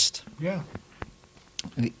the west. Yeah.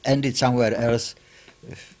 We ended somewhere else.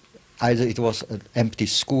 Either it was an empty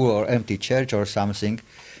school or empty church or something.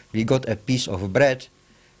 We got a piece of bread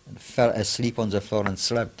and fell asleep on the floor and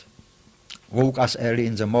slept. Woke us early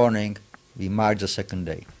in the morning. We marched the second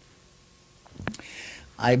day.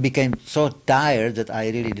 I became so tired that I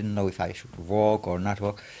really didn't know if I should walk or not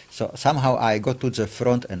walk. So somehow I got to the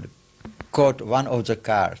front and caught one of the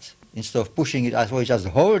carts. Instead of pushing it, I was just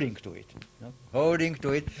holding to it. Holding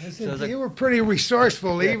to it. So you were pretty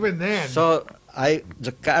resourceful even then. So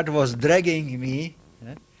the cart was dragging me,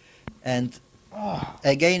 and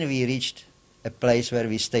again we reached a place where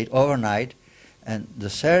we stayed overnight, and the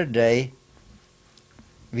third day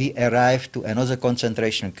we arrived to another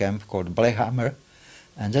concentration camp called Blechhammer,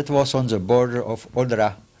 and that was on the border of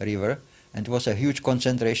Odra River, and it was a huge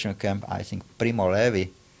concentration camp. I think Primo Levi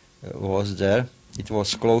was there. It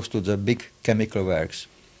was close to the big chemical works.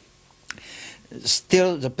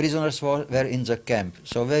 Still, the prisoners were in the camp,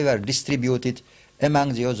 so they were distributed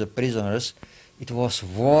among the other prisoners. It was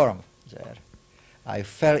warm there. I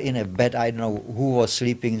fell in a bed. I don't know who was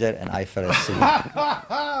sleeping there, and I fell asleep.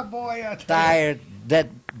 Boy, tired, dead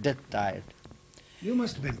tired. You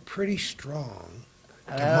must have been pretty strong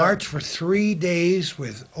to march for 3 days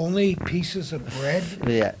with only pieces of bread.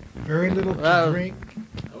 Yeah. Very little to drink.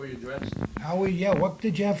 How were you dressed? What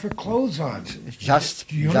did you have for clothes on?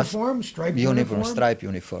 Just uniform, striped uniform. Striped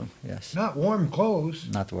uniform. Yes. Not warm clothes.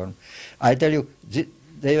 Not warm. I tell you,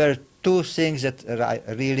 there were two things that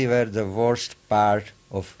really were the worst part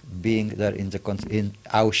of being there in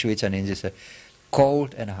Auschwitz and in this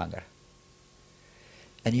cold and hunger.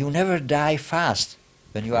 And you never die fast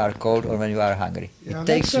when you are cold or when you are hungry. Yeah, it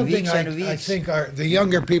takes weeks and weeks. I think the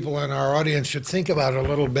younger people in our audience should think about a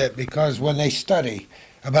little bit, because when they study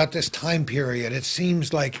about this time period, it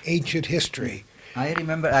seems like ancient history. I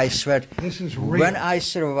remember, I swear, this is real. When I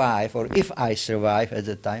survive, or if I survive at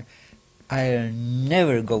the time, I'll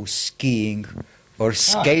never go skiing or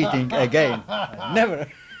skating again.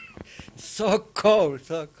 Never. So cold,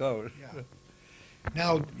 so cold. Yeah.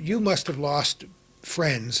 Now, you must have lost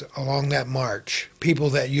friends along that march,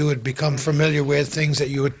 people that you had become familiar with,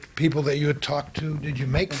 people that you had talked to. Did you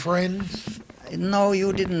make friends? No,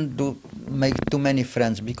 you didn't make too many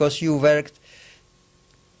friends, because you worked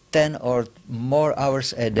 10 or more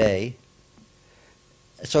hours a day.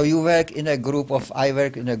 So you work in a group of, I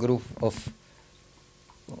work in a group of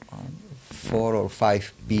 4 or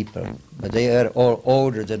 5 people, but they were all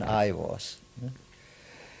older than I was.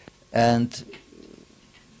 And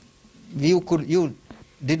you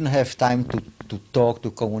didn't have time to talk,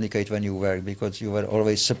 to communicate when you worked, because you were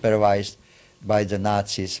always supervised by the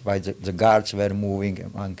Nazis, by the guards were moving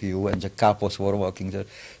among you, and the capos were walking there.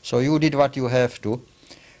 So you did what you have to.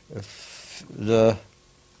 The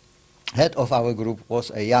head of our group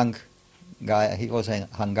was a young guy. He was a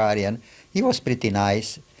Hungarian. He was pretty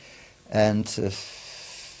nice, and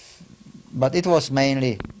but it was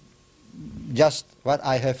mainly just what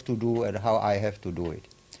I have to do and how I have to do it.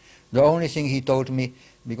 The only thing he told me,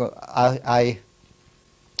 because I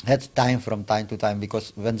had time from time to time,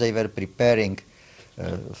 because when they were preparing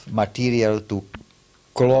material to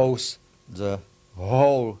close the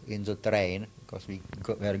hole in the train, because we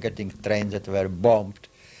were getting trains that were bombed,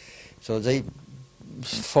 so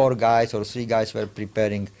 4 guys or 3 guys were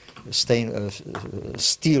preparing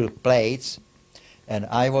steel plates, and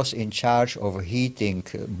I was in charge of heating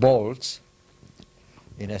bolts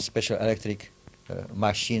in a special electric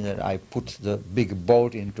machine, and I put the big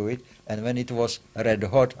bolt into it, and when it was red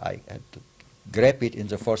hot, I had to grab it in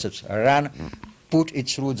the forceps, run, put it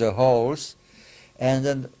through the holes, and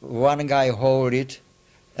then one guy hold it,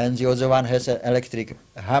 and the other one has an electric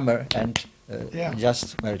hammer and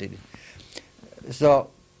just melted it. So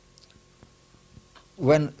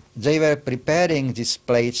when they were preparing these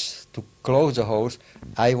plates to close the holes,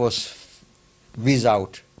 I was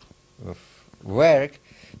without work,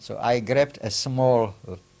 so I grabbed a small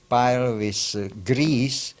pile with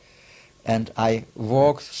grease, and I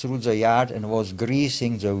walked through the yard and was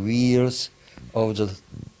greasing the wheels of the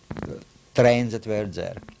trains that were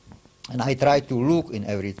there. And I tried to look in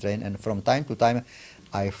every train, and from time to time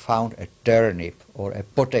I found a turnip or a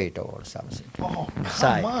potato or something. Oh,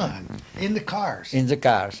 Inside. come on. In the cars. In the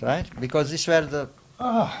cars, right? Because these were the,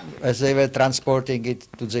 as they were transporting it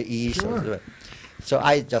to the east. Sure. Or the, so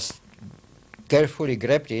I just carefully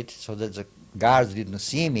grabbed it so that the guards didn't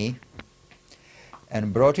see me,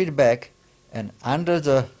 and brought it back, and under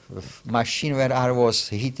the machine where I was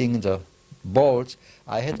heating the bolts,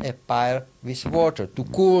 I had a pile with water to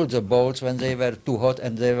cool the bolts when they were too hot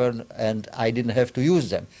and I didn't have to use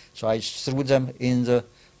them. So I threw them in the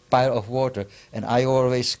pile of water, and I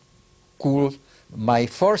always cooled my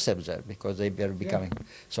forceps there because they were becoming.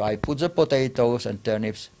 So I put the potatoes and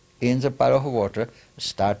turnips in the pile of water,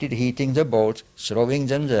 started heating the bolts, throwing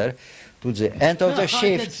them there. To the end of the I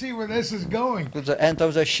shift, can see where this is going. to the end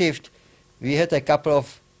of the shift, we had a couple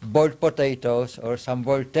of boiled potatoes or some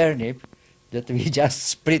boiled turnip that we just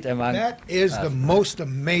split among That is the us. most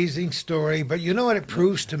amazing story, but you know what it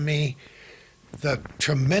proves to me? The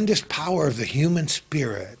tremendous power of the human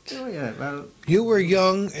spirit. Oh yeah, well, You were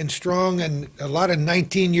young and strong, and a lot of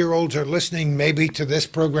 19-year-olds are listening maybe to this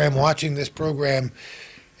program, watching this program,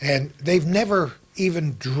 and they've never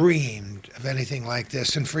even dreamed of anything like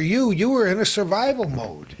this. And for you, you were in a survival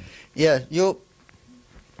mode. yeah,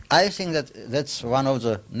 I think that that's one of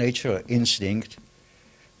the natural instinct,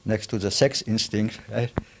 next to the sex instinct,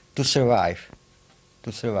 right? To survive.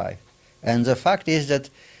 And the fact is that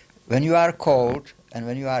when you are cold and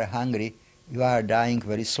when you are hungry, you are dying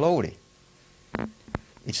very slowly.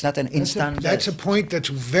 It's not an instant That's a death. point that's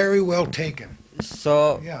very well taken.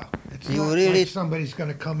 So, Yeah. It's You not really- like somebody's going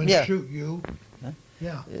to come and Yeah. shoot you. Huh?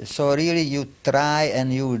 Yeah. so really you try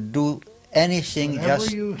and you do anything Whatever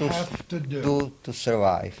just you to, have to do. to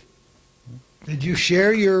survive. Did you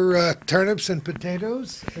share your turnips and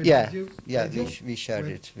potatoes? Or Yeah, did you? yeah, Did you? we shared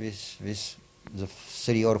With- it with the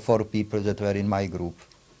 3 or 4 people that were in my group.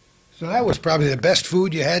 So that was probably the best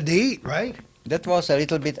food you had to eat, right? That was a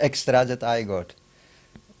little bit extra that I got.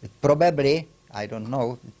 It probably, I don't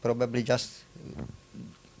know, it probably just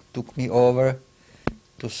took me over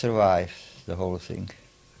to survive the whole thing.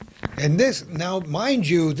 And this, now, mind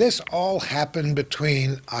you, this all happened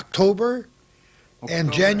between October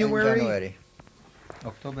and January.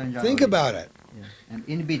 October and January. Think about it. Yeah. And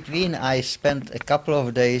in between, I spent a couple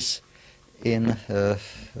of days in the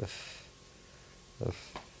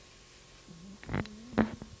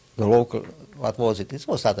local, what was it? It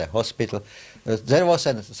was at a hospital. There was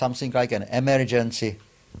something like an emergency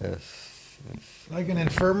Like an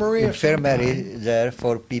infirmary or some infirmary kind? there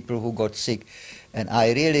for people who got sick. And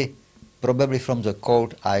I really, probably from the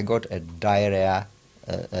cold, I got a diarrhea,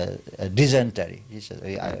 a dysentery. It's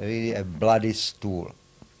really a bloody stool.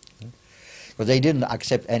 Because they didn't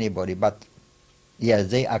accept anybody, but yeah,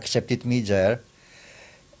 they accepted me there.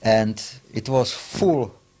 And it was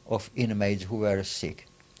full of inmates who were sick.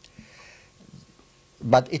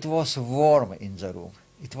 But it was warm in the room.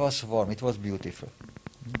 It was warm, it was beautiful.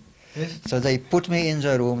 So they put me in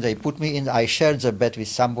the room, I shared the bed with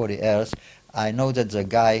somebody else. I know that the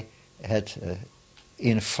guy had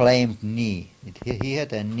inflamed knee. He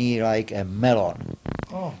had a knee like a melon.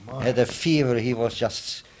 Oh, my. Had a fever, he was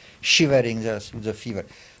just shivering with the fever.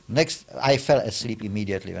 I fell asleep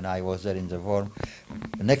immediately when I was there in the warm.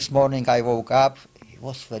 The next morning I woke up, he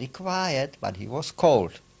was very quiet, but he was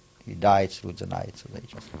cold. He died through the night, so they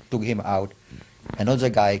just took him out. Another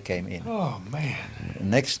guy came in. Oh, man.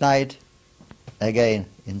 Next night, again,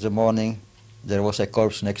 in the morning, there was a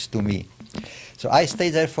corpse next to me. So I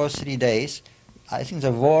stayed there for 3 days. I think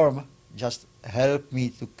the warm just helped me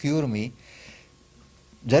to cure me.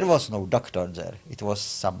 There was no doctor there. It was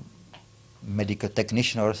some medical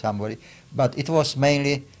technician or somebody, but it was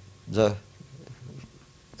mainly the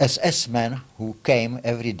SS man who came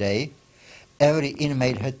every day. Every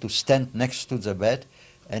inmate had to stand next to the bed,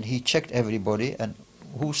 and he checked everybody, and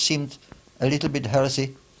who seemed a little bit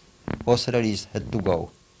healthy was released, had to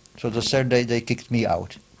go. So the 3rd day they kicked me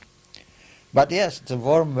out. But yes, the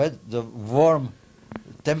warm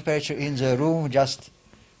temperature in the room just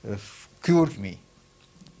cured me.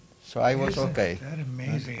 So I was Isn't okay. that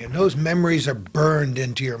amazing? And those memories are burned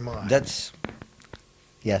into your mind. That's,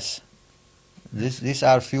 yes. These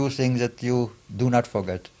are few things that you do not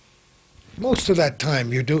forget. most of that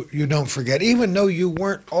time you don't forget, even though you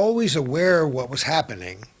weren't always aware of what was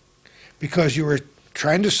happening, because you were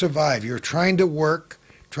trying to survive, you were trying to work,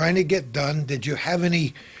 trying to get done. Did you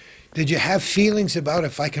have feelings about,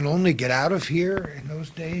 if I can only get out of here in those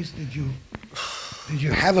days? Did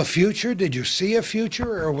you have a future? Did you see a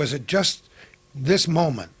future, or was it just this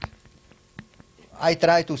moment? I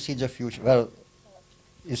try to see the future. Well,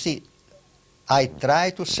 you see, I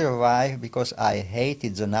tried to survive because I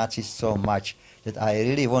hated the Nazis so much that I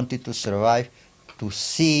really wanted to survive, to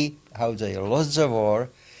see how they lost the war,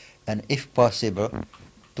 and if possible,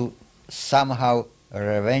 to somehow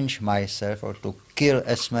revenge myself or to kill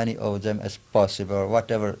as many of them as possible, or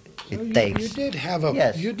whatever it takes. You did have a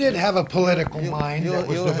Yes. you did have a political mind that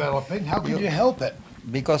was developing. How could you help it?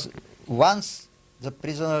 Because once the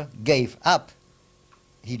prisoner gave up,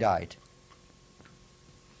 he died.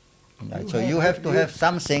 Right, so you have to have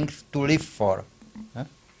something to live for. Huh?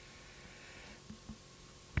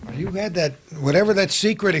 You had that, whatever that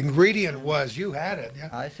secret ingredient was, you had it. Yeah.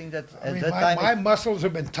 I think that I at mean, that my time, muscles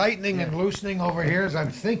have been tightening and loosening over here as I'm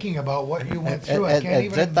thinking about what you went through. I can't at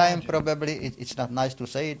even that time imagine. probably, it's not nice to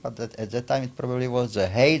say it, but at that time it probably was the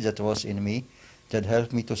hate that was in me that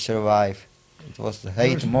helped me to survive. It was the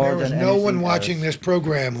hate more There was than no anything one watching else. this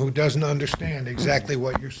program who doesn't understand exactly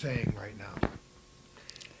what you're saying right now.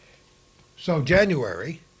 So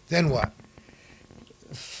January, then what?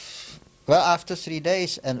 Well, after 3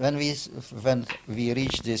 days, and when we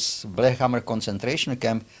reached this Blechhammer concentration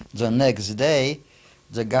camp, the next day,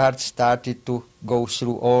 the guards started to go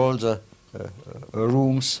through all the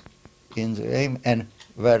rooms in the aim and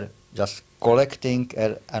were just collecting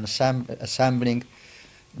and assembling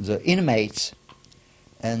the inmates,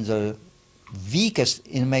 and the weakest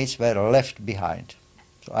inmates were left behind.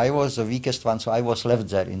 So I was the weakest one, so I was left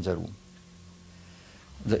there in the room.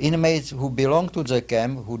 The inmates who belonged to the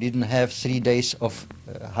camp, who didn't have 3 days of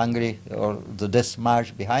hungry or the death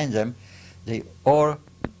march behind them, they all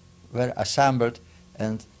were assembled,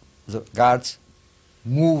 and the guards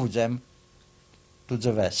moved them to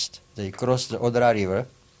the west. They crossed the Odra River,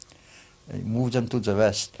 they moved them to the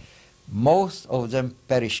west. Most of them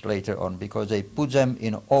perished later on because they put them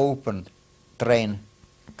in open train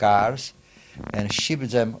cars and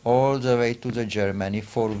shipped them all the way to the Germany.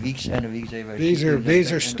 For weeks and weeks they were.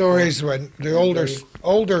 These are stories when the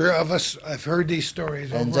older of us have heard these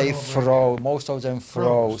stories. And over they and over. froze. Most of them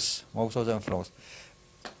froze. Most of them froze.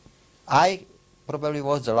 I probably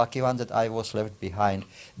was the lucky one that I was left behind.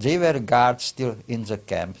 They were guards still in the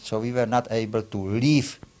camp, so we were not able to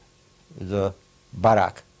leave the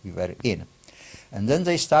barrack we were in. And then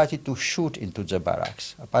they started to shoot into the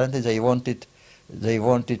barracks. Apparently they wanted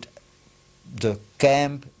the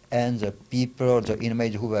camp and the people, the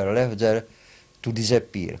inmates who were left there, to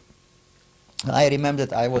disappear. I remember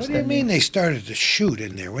that I was. What do you mean they started to shoot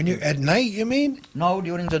in there? When you at night, you mean? No,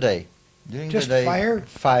 during the day. During Just the day, fire?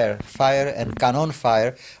 Fire and cannon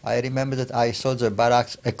fire. I remember that I saw the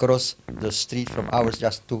barracks across the street from ours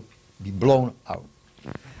just to be blown out.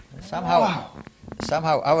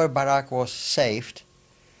 Somehow our barrack was saved,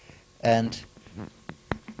 and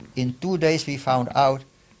in 2 days we found out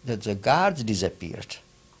that the guards disappeared.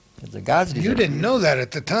 You didn't know that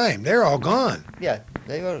at the time. They're all gone. Yeah,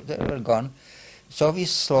 they were gone. So we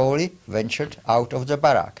slowly ventured out of the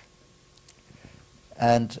barrack.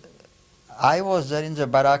 And I was there in the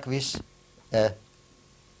barrack with a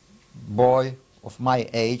boy of my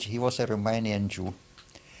age. He was a Romanian Jew.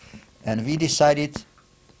 And we decided,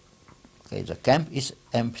 okay, the camp is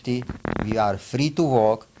empty. We are free to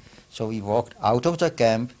walk. So we walked out of the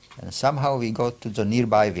camp, and somehow we got to the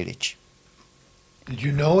nearby village. Did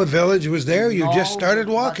you know a village was there? You No, just started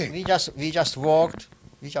but walking. We just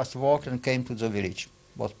walked and came to the village.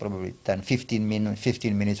 It was probably 15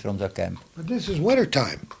 minutes from the camp. But this is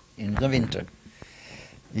wintertime. In the winter.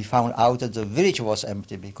 We found out that the village was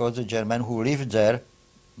empty because the Germans who lived there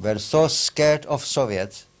were so scared of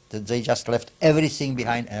Soviets that they just left everything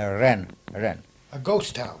behind and ran. A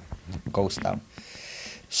ghost town. Ghost town.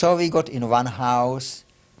 So we got in one house,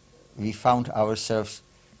 we found ourselves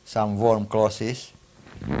some warm clothes,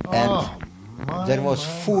 and there was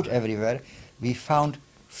food everywhere. We found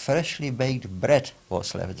freshly baked bread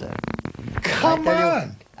was left there. Come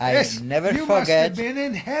on! Yes, never you forget. must have been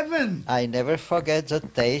in heaven. I never forget the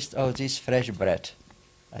taste of this fresh bread.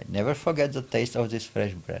 I never forget the taste of this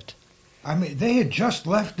fresh bread. I mean, they had just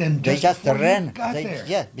left and They just before you ran. got there.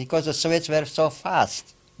 Yeah, because the Soviets were so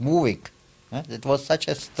fast, moving. It was such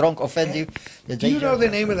a strong offensive. That Do they you know just- the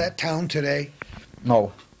name of that town today?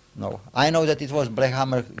 No. I know that it was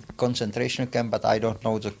Blechhammer concentration camp, but I don't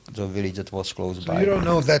know the village that was close So by. you don't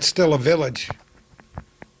know if that's still a village.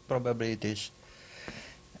 probabilities.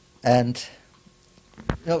 And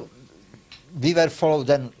we were followed.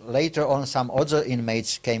 Then later on, some other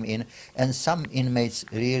inmates came in, and some inmates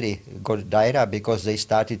really got diarrhea because they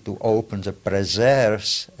started to open the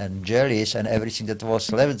preserves and jellies and everything that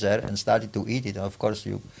was left there and started to eat it. And of course,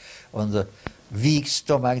 you on the weak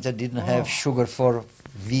stomach that didn't have sugar for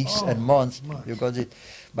weeks and months, you got it.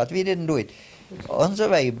 But we didn't do it. On the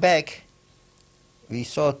way back, we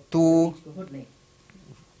saw two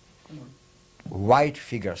white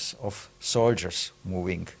figures of soldiers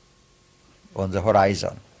moving on the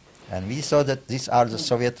horizon. And we saw that these are the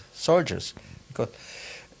Soviet soldiers. Because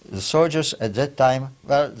the soldiers at that time,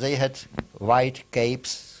 well, they had white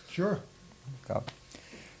capes. Sure.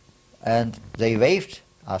 And they waved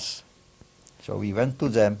us. So we went to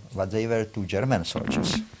them, but they were two German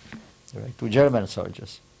soldiers. They were two German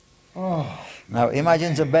soldiers. Oh. Now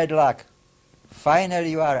imagine the bad luck.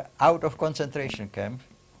 Finally you are out of concentration camp.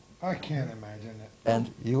 I can't imagine it.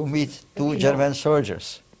 And you meet two German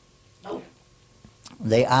soldiers.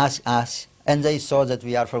 They asked us, and they saw that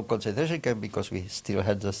we are from concentration camp because we still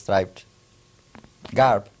had the striped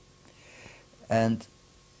garb. And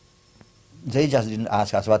they just didn't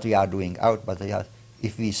ask us what we are doing out, but they asked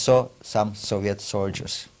if we saw some Soviet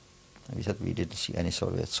soldiers. And we said we didn't see any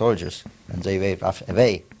Soviet soldiers, and they waved us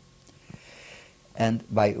away. And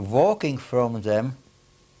by walking from them,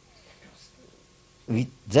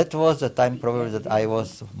 that was the time probably that I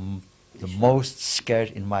was the most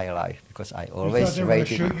scared in my life, because I always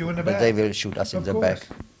waited that they will shoot us in the back,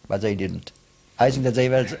 but they didn't. I think that they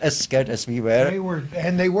were as scared as we were. They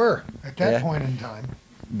were at that point in time.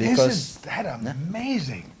 Because isn't that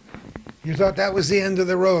amazing? You thought that was the end of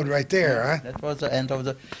the road right there, huh? That was the end of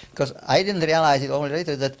the... Because I didn't realize it only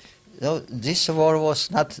later that this war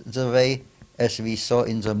was not the way as we saw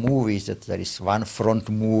in the movies, that there is one front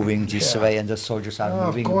moving this way and the soldiers are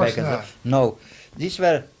moving back. No, these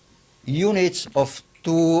were units of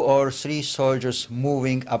 2 or 3 soldiers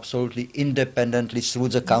moving absolutely independently through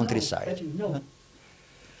the countryside.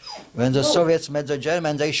 When the Soviets met the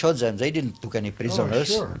Germans, they shot them. They didn't take any prisoners.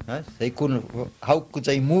 Sure. Right? They couldn't. How could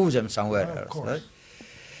they move them somewhere else? Right?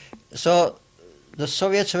 So the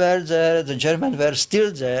Soviets were there. The Germans were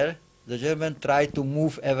still there. The Germans tried to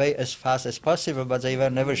move away as fast as possible, but they were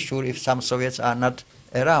never sure if some Soviets are not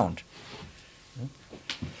around.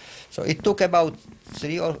 So it took about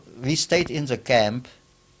 3 or... We stayed in the camp,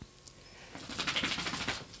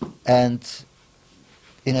 and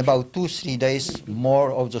in about 2-3 days,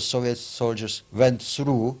 more of the Soviet soldiers went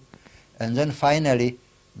through, and then finally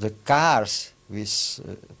the cars with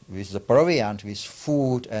the proviant, with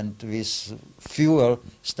food and with fuel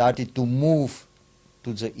started to move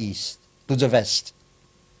to the east, to the west.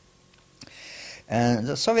 And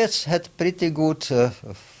the Soviets had pretty good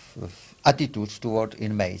attitude toward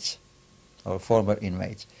inmates, or former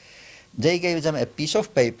inmates. They gave them a piece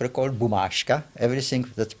of paper called bumashka. Everything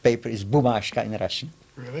that paper is bumashka in Russian.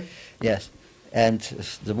 Really? Yes. And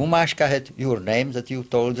the bumashka had your name that you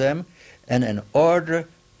told them, and an order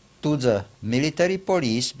to the military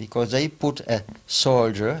police, because they put a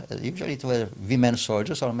soldier, usually it were women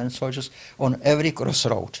soldiers or men soldiers, on every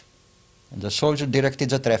crossroad. And the soldier directed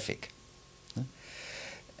the traffic.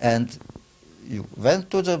 And you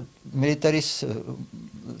went to the military,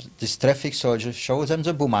 this traffic soldier, showed them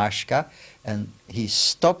the bumashka, and he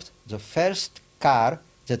stopped the first car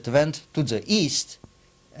that went to the east,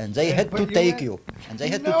 and they had to take you. And they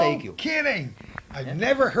had to take you. No kidding! I've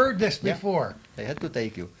never heard this before. They had to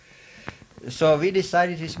take you. So we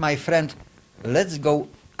decided with my friend, let's go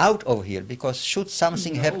out of here, because should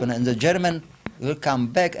something happen and the German will come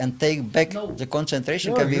back and take back the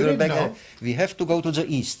concentration camp, we have to go to the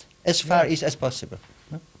east, as far east as possible.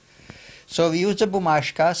 So we used the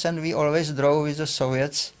bumashkas, and we always drove with the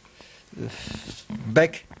Soviets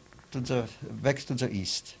back to the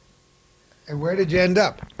east. And where did you end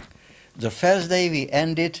up? The first day we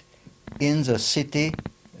ended in the city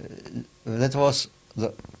that was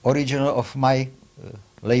the original of my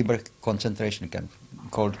labor concentration camp,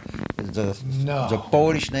 called the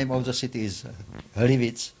Polish name of the city is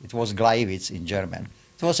Gliwice. It was Gleiwitz in German.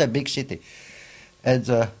 It was a big city. At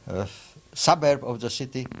the suburb of the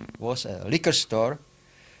city was a liquor store,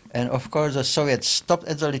 and of course the Soviets stopped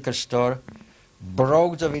at the liquor store,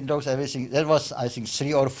 broke the windows, everything. There was, I think,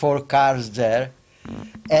 3 or 4 cars there,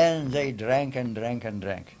 and they drank and drank and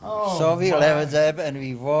drank. So we left them and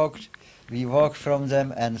we walked from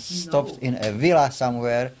them and stopped in a villa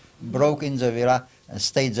somewhere, broke in the villa, and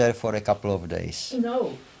stayed there for a couple of days.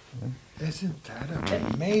 Isn't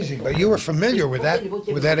that amazing? But you were familiar with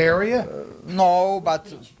that area? No, but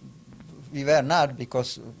we were not,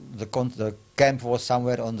 because the camp was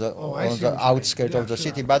somewhere on the Oh, I see what you mean. outskirts Yeah, of the sure.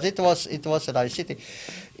 city, but it was a nice city.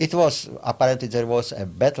 It was apparently there was a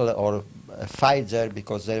battle or a fight there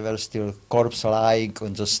because there were still corpses lying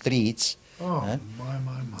on the streets. Oh, eh? my.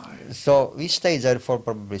 So we stayed there for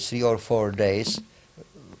probably 3 or 4 days,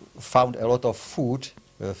 found a lot of food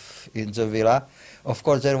in the villa. Of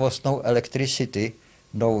course, there was no electricity,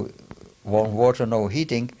 no warm water, no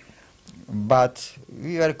heating, but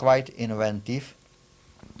we were quite inventive.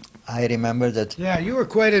 I remember that Yeah, you were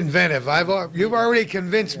quite inventive. You've already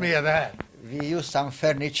convinced me of that. we used some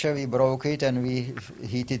furniture, we broke it and we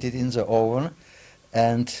heated it in the oven,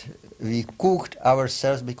 and we cooked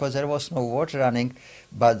ourselves because there was no water running,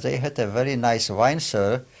 but they had a very nice wine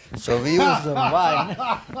cellar, so we used the wine.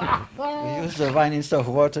 We used the wine instead of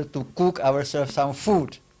water to cook ourselves some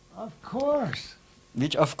food, Of course.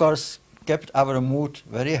 which of course kept our mood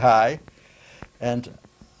very high. And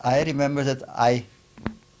I remember that I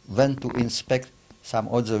went to inspect some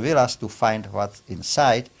other villas to find what's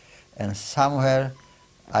inside, and somewhere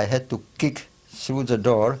I had to kick through the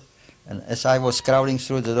door, and as I was crawling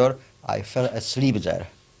through the door, I fell asleep there.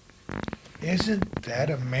 Isn't that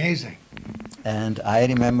amazing? And I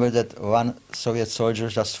remember that one Soviet soldier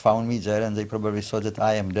just found me there, and they probably thought that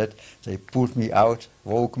I am dead. They pulled me out,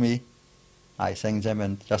 woke me. I thanked them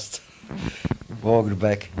and just walked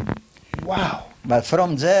back. Wow. But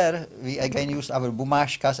from there, we again used our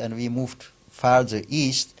bumashkas and we moved farther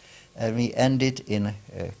east, and we ended in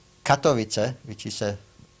Katowice, which is a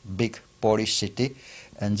big Polish city,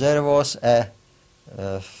 and there was a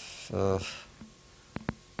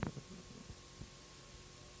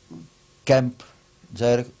camp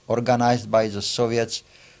there organized by the Soviets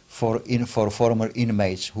for former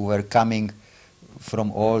inmates who were coming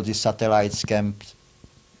from all the satellites camps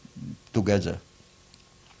together.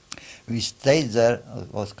 We stayed there,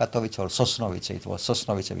 it was Katowice or Sosnowice, it was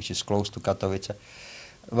Sosnowice, which is close to Katowice,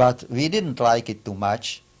 but we didn't like it too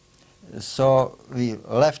much, so we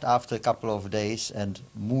left after a couple of days and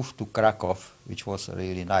moved to Krakow, which was a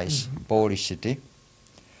really nice Polish city.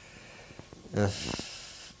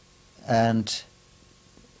 And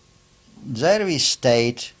there we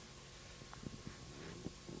stayed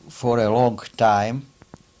for a long time,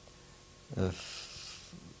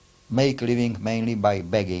 make living mainly by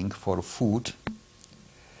begging for food.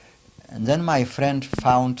 And then my friend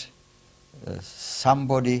found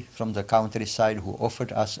somebody from the countryside who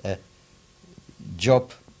offered us a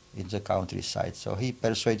job in the countryside. So he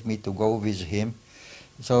persuaded me to go with him.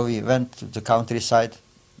 So we went to the countryside,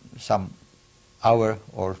 some hour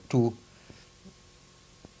or two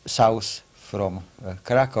south from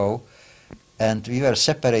Krakow, and we were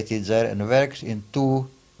separated there and worked in two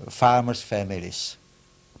farmers' families.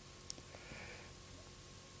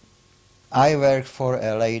 I worked for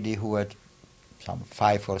a lady who had some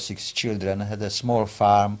 5 or 6 children, had a small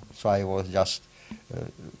farm, so I was just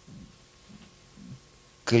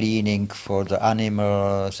cleaning for the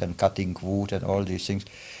animals and cutting wood and all these things.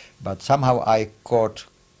 But somehow I caught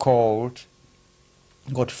cold,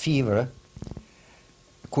 got fever,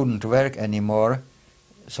 couldn't work anymore,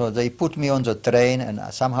 so they put me on the train, and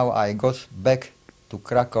somehow I got back to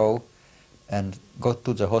Krakow and got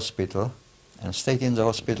to the hospital and stayed in the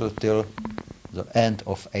hospital till the end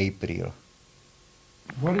of April.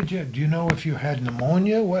 What did you, do you know if you had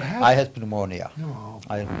pneumonia? What happened? I had pneumonia. No.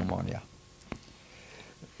 I had pneumonia.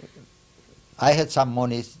 I had some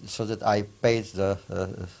money so that I paid the,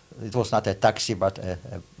 it was not a taxi but a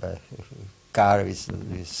car with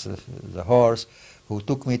the horse, who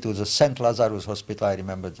took me to the St. Lazarus Hospital. I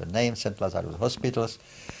remember the name, St. Lazarus Hospitals.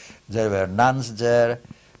 There were nuns there.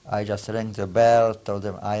 I just rang the bell, told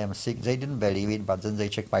them I am sick. They didn't believe it, but then they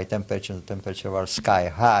checked my temperature. The temperature was sky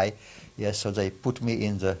high. Yes, so they put me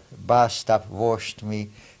in the bathtub, washed me,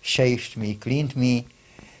 shaved me, cleaned me,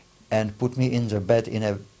 and put me in the bed in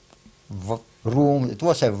a room. It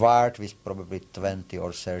was a ward with probably 20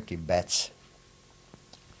 or 30 beds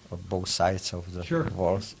on both sides of the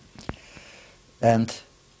walls. And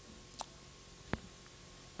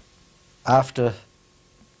after,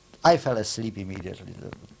 I fell asleep immediately,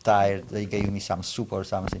 tired. They gave me some soup or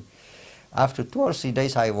something. After 2 or 3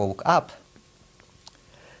 days I woke up,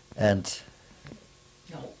 and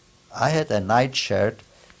I had a nightshirt,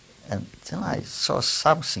 and then I saw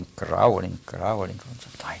something crawling on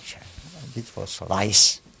the nightshirt. It was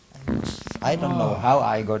lice. I don't know how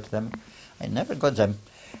I got them. I never got them.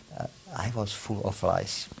 I was full of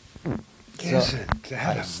lice. Isn't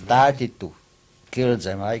that I started to kill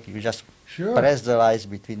them. Like you just press the lice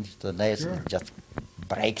between the nails and it just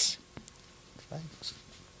breaks. I was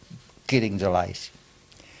killing the lice.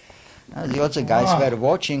 The other guys were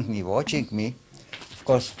watching me. Of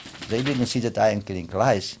course, they didn't see that I am killing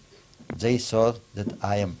lice. They thought that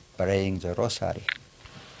I am praying the rosary.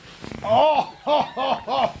 Oh,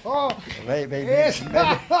 Maybe. yes.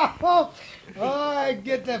 Oh, I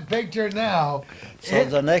get the picture now. So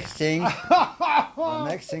the next thing,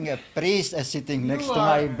 a priest is sitting next to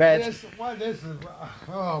my bed. This is,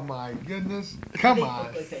 oh my goodness. Come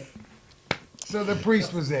on. So the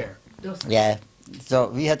priest was there. Yeah. So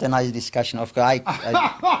we had a nice discussion. Of course,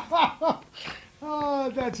 Oh,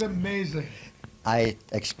 that's amazing. I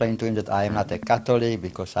explained to him that I am not a Catholic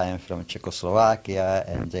because I am from Czechoslovakia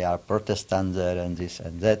and they are Protestant there and this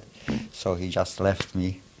and that. So he just left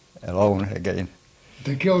me alone again.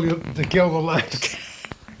 To kill the lice.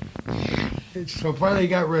 So finally you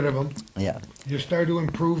got rid of them. Yeah. You started to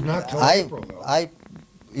improve not till April though. I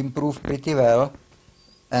improved pretty well,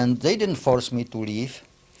 and they didn't force me to leave.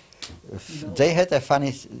 No. They had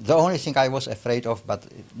the only thing I was afraid of, but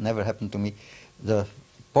it never happened to me, the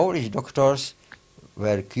Polish doctors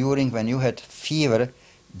were curing when you had fever.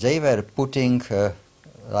 They were putting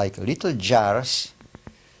like little jars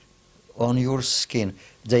on your skin.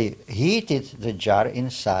 They heated the jar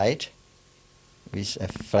inside with a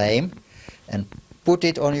flame and put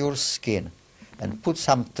it on your skin and put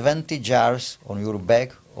some 20 jars on your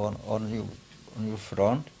back, on your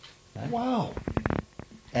front. Wow.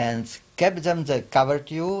 And kept them, they covered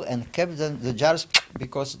you and kept them, the jars,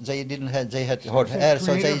 because they had hot air,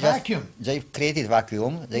 so they just, vacuum. they created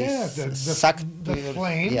vacuum, they sucked the your,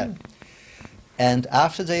 flame. yeah. And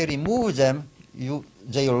after they removed them,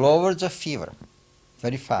 they lowered the fever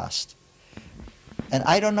very fast. And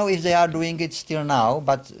I don't know if they are doing it still now,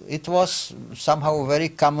 but it was somehow a very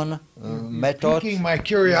common method. Piquing my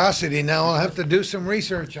curiosity now. I'll have to do some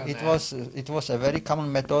research on that. It was a very common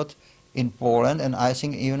method in Poland, and I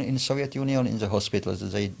think even in Soviet Union in the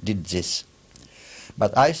hospitals they did this.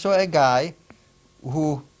 But I saw a guy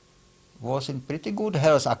who was in pretty good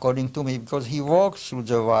health according to me, because he walked through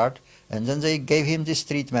the ward and then they gave him this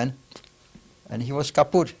treatment and he was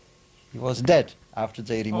kaput. He was dead after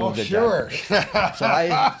they removed the jar. So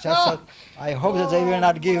I just thought, I hope that they will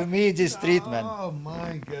not give me this treatment. Oh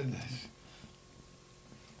my goodness.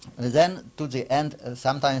 And then to the end,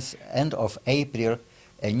 sometimes end of April,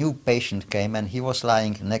 a new patient came and he was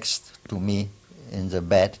lying next to me in the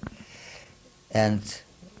bed. And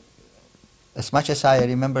as much as I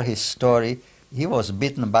remember his story, he was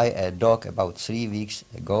bitten by a dog about 3 weeks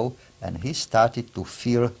ago, and he started to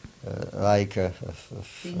feel like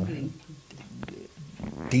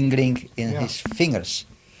tingling in his fingers.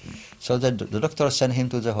 So the doctor sent him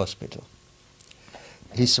to the hospital.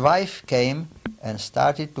 His wife came and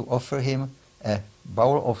started to offer him a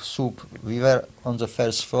bowl of soup. We were on the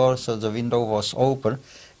first floor, so the window was open,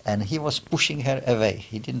 and he was pushing her away.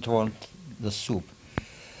 He didn't want the soup.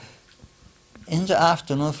 In the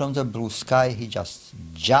afternoon, from the blue sky, he just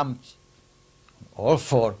jumped all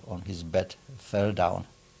four on his bed, fell down.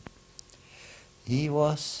 He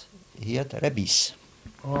had rabies.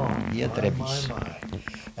 Oh, He had my, rabies. my.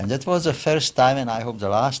 And that was the first time, and I hope the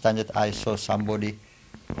last time, that I saw somebody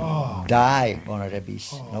die on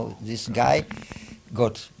rabies. No, this guy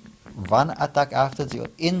got one attack after the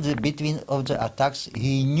other. In the between of the attacks,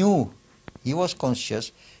 he knew, he was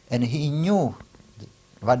conscious, and he knew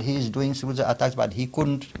what he is doing through the attacks, but he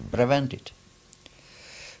couldn't prevent it.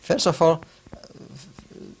 First of all,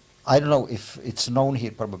 I don't know if it's known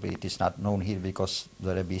here. Probably it is not known here because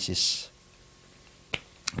the rabies is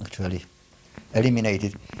actually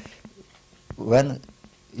eliminated. When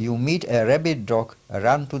you meet a rabid dog,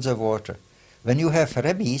 run to the water. When you have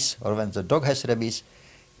rabies, or when the dog has rabies,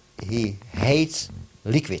 he hates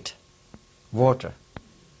liquid, water.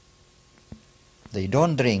 They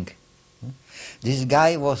don't drink. This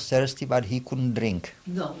guy was thirsty, but he couldn't drink.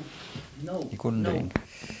 No. He couldn't drink.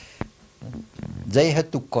 They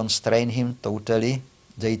had to constrain him totally.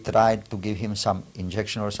 They tried to give him some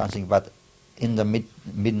injection or something, but in the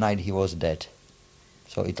midnight he was dead.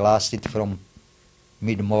 So it lasted from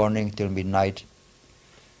mid-morning till midnight.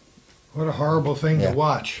 What a horrible thing to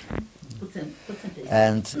watch.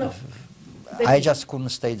 And I just couldn't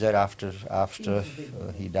stay there after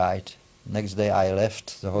he died. Next day I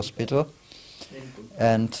left the hospital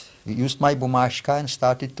and used my bumashka and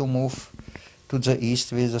started to move to the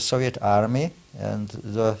east with the Soviet army, and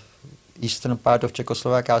the eastern part of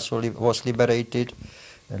Czechoslovakia also was liberated,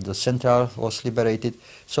 and the central was liberated.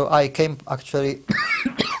 So I came actually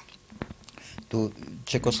to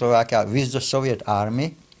Czechoslovakia with the Soviet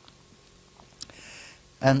army,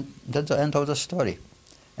 and that's the end of the story.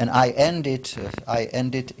 And I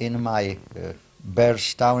ended in my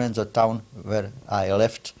birth town, and the town where I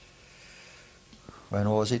left when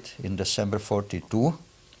was it? In December 42,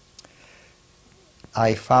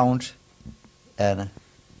 I found an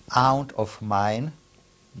aunt of mine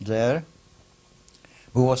there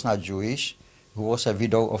who was not Jewish, who was a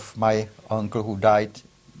widow of my uncle who died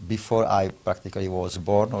before I practically was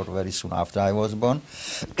born, or very soon after I was born.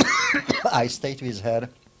 I stayed with her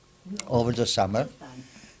over the summer,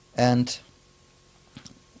 and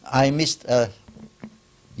I missed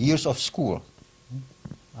years of school.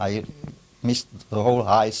 I missed the whole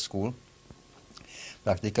high school,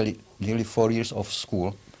 practically nearly 4 years of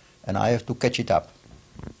school, and I have to catch it up.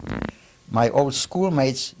 My old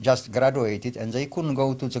schoolmates just graduated, and they couldn't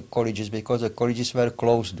go to the colleges because the colleges were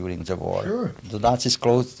closed during the war. Sure. The Nazis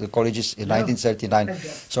closed the colleges in 1939.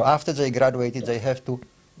 So after they graduated, they have to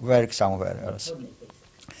work somewhere else.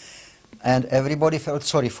 And everybody felt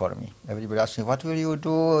sorry for me. Everybody asked me, what will you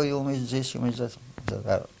do? You miss this, you miss that.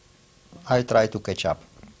 Well, I tried to catch up.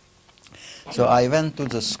 So I went to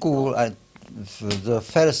the school, and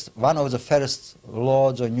one of the first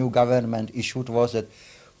laws the new government issued was that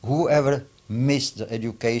whoever missed the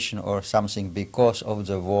education or something because of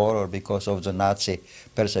the war or because of the Nazi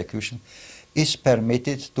persecution is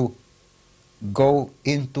permitted to go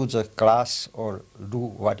into the class or do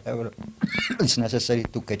whatever is necessary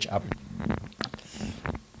to catch up.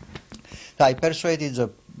 I persuaded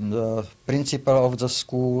the principal of the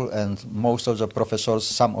school and most of the professors,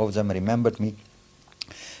 some of them remembered me,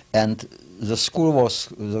 and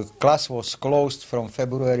the class was closed from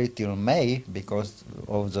February till May because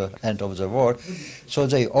of the end of the war. So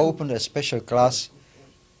they opened a special class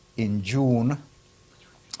in June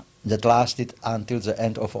that lasted until the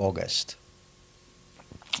end of August.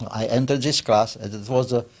 I entered this class, and it was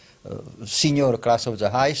the senior class of the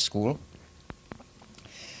high school,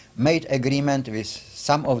 made agreement with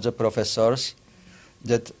some of the professors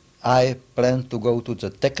that I plan to go to the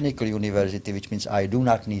technical university, which means I do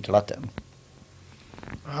not need Latin.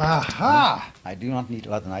 Aha! I do not need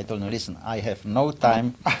Latin. I told them, listen, I have no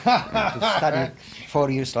time to study 4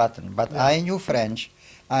 years Latin. But I knew French,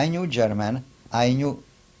 I knew German, I knew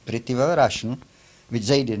pretty well Russian, which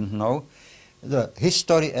they didn't know. The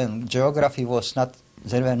history and geography was not,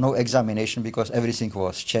 there were no examination because everything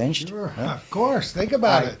was changed. Sure, of course. Think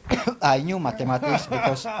about it. I knew mathematics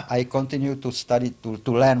because I continued to study,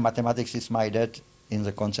 to learn mathematics with my dad in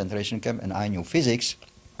the concentration camp, and I knew physics.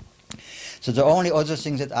 So the only other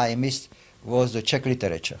thing that I missed was the Czech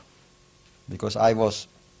literature, because I was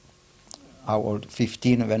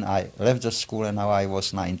 15 when I left the school, and now I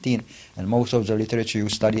was 19, and most of the literature you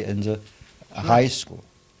study in the high school.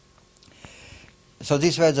 So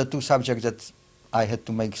these were the two subjects that I had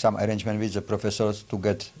to make some arrangement with the professors to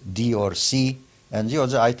get D or C, and the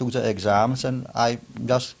other I took the exams, and I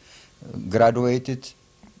just graduated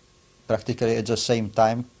practically at the same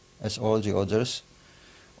time as all the others,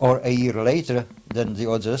 or a year later than the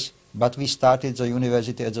others, but we started the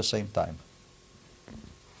university at the same time.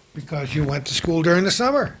 Because you went to school during the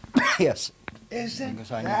summer. Yes. Isn't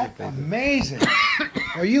Because I that need the paper. amazing?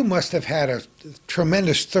 Well, you must have had a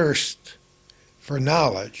tremendous thirst for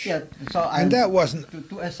knowledge. Yeah, so And that wasn't...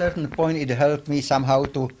 to a certain point it helped me somehow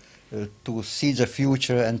to see the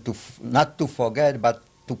future and not to forget, but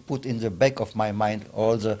to put in the back of my mind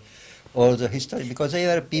all the history, because they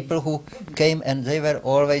were people who came and they were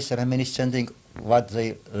always reminiscing what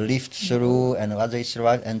they lived through and what they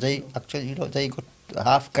survived, and they actually, they got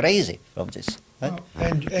half crazy from this. Right?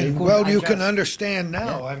 And well, you can understand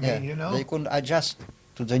now. I mean, you know. They couldn't adjust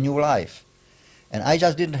to the new life. And I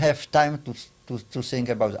just didn't have time to think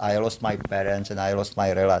about, I lost my parents and I lost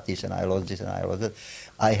my relatives and I lost this and I lost that.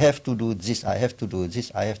 I have to do this, I have to do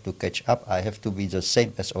this, I have to catch up, I have to be the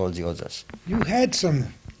same as all the others. You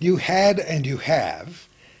had and you have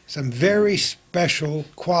some very special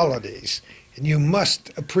qualities, and you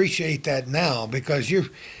must appreciate that now, because you've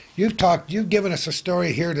given us a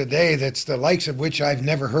story here today that's the likes of which I've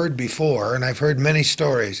never heard before, and I've heard many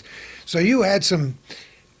stories. So you had some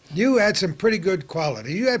pretty good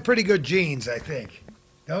quality. You had pretty good genes, I think.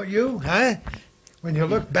 Don't you? Huh? When you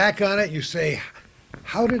look back on it, you say,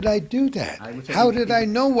 how did I do that? How did I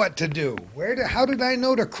know what to do? How did I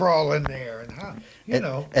know to crawl in there? And how,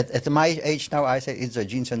 know. At my age now, I say it's the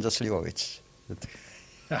genes and the Slivovitz.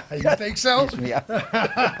 You think so?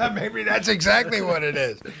 Maybe that's exactly what it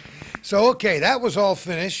is. So, okay, that was all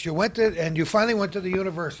finished. You finally went to the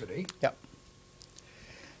university. Yeah.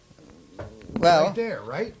 Well, right there,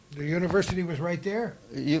 right? The university was right there?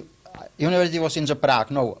 University was in the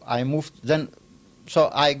Prague. No, I moved then. So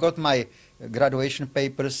I got my graduation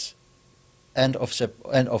papers end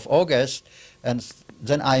of August, and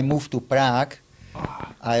then I moved to Prague.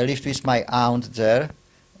 I lived with my aunt there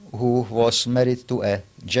who was married to a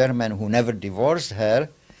German who never divorced her.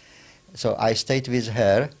 So I stayed with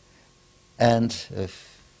her, and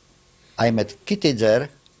I met Kitty there.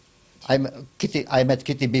 I met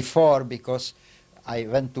Kitty before because I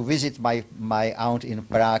went to visit my aunt in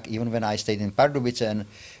Prague, even when I stayed in Pardubice, and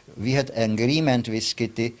we had an agreement with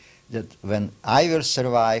Kitty that when I will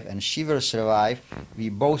survive and she will survive, we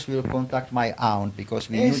both will contact my aunt, because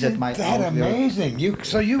we knew that my Isn't that aunt will... amazing?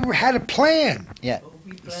 So you had a plan. Yeah.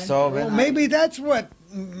 So Well, when maybe that's what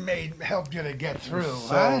helped you to get through,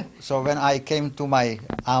 huh? So when I came to my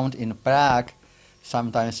aunt in Prague,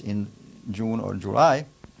 sometimes in June or July,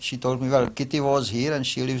 she told me, well, Kitty was here and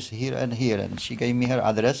she lives here, and she gave me her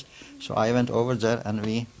address. So I went over there and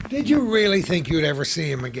we... Did you really think you'd ever see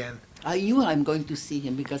him again? I knew I'm going to see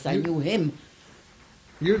him because I knew him.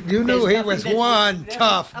 You knew There's he nothing was that one would-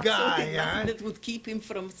 tough absolutely guy, nothing huh? that would keep him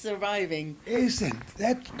from surviving. Isn't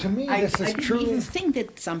that, to me, I this is didn't true. even think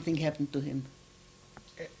that something happened to him.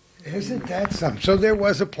 Isn't that something? So there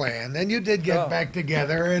was a plan, and you did get Oh. back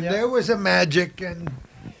together, and Yeah. there was a magic, and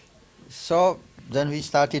So then we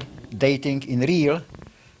started dating in real.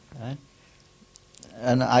 Right?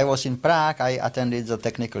 And I was in Prague. I attended the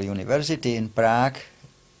Technical University in Prague,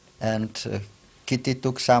 and Kitty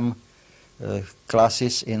took some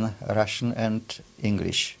classes in Russian and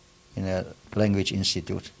English in a language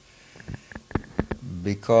institute.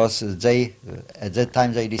 Because they, at that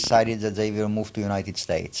time, they decided that they will move to United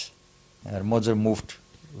States. Her mother moved.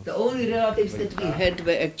 The only relatives that we had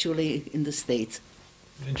were actually in the States.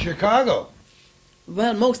 in Chicago.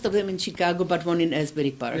 Well, most of them in Chicago, but one in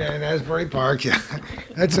Asbury Park. Yeah, in Asbury Park, yeah.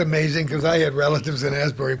 That's amazing, because I had relatives in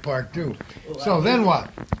Asbury Park, too. So then what?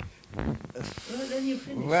 Well, then you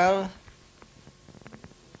finish. Well,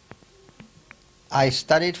 I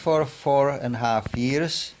studied for 4.5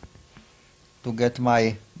 years to get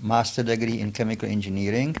my master degree in chemical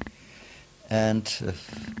engineering, and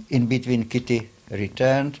in between Kitty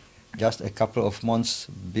returned just a couple of months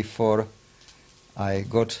before I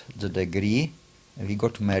got the degree. We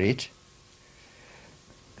got married,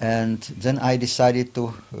 and then I decided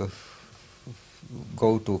to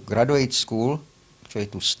go to graduate school, actually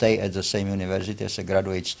to stay at the same university as a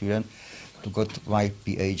graduate student, to get my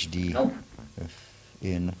PhD Oh.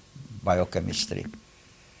 in biochemistry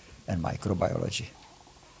and microbiology.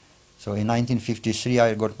 So in 1953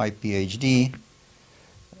 I got my PhD,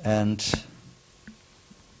 and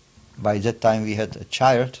by that time we had a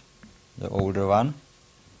child, the older one,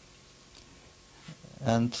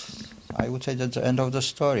 and I would say that's the end of the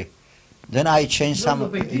story. Then I changed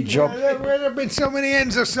some job. There have been so many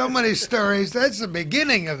ends of so many stories. That's the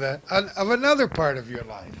beginning of another part of your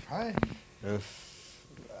life, huh?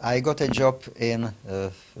 I got a job in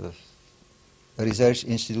a research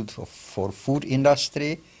institute for food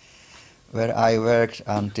industry, where I worked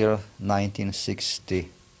until 1963.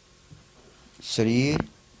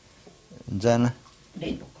 Then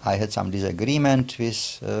I had some disagreement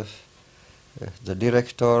with the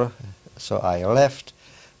director, so I left,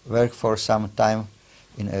 worked for some time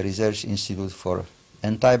in a research institute for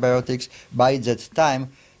antibiotics. By that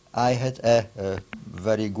time, I had a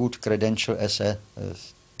very good credential as a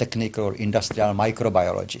technical or industrial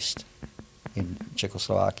microbiologist in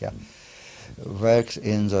Czechoslovakia. Worked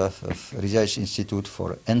in the research institute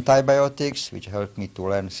for antibiotics, which helped me to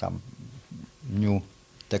learn some new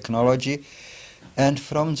technology. And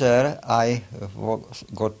from there, I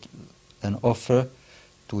got an offer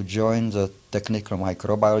to join the technical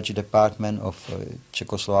microbiology department of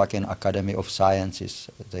Czechoslovakian Academy of Sciences.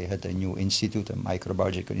 They had a new institute, a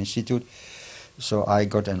microbiological institute. So I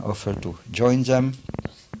got an offer to join them.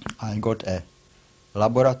 I got a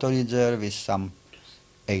laboratory there with some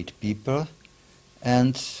 8 people,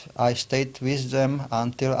 and I stayed with them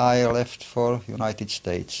until I left for United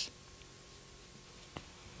States.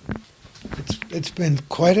 It's been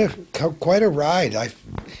quite a ride. I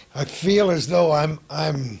feel as though I'm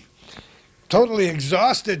totally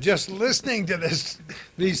exhausted just listening to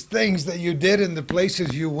these things that you did and the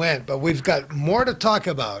places you went. But we've got more to talk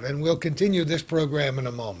about, and we'll continue this program in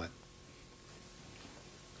a moment.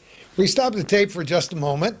 We stopped the tape for just a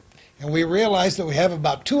moment, and we realized that we have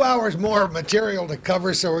about 2 hours more material to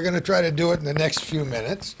cover, so we're going to try to do it in the next few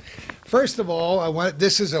minutes. First of all,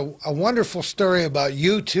 this is a wonderful story about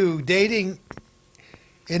you two dating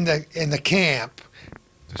in the camp.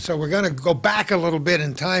 So we're going to go back a little bit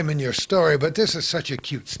in time in your story, but this is such a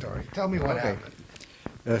cute story. Tell me what happened.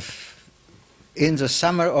 In the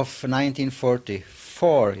summer of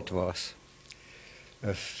 1944, it was.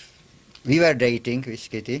 We were dating with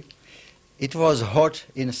Kitty. It was hot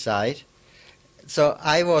inside, so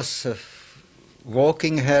I was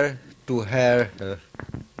walking her to her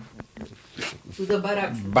To the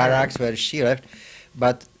barracks. barracks where she left,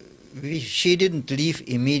 but she didn't leave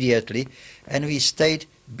immediately, and we stayed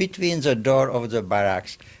between the door of the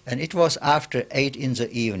barracks, and it was after 8 in the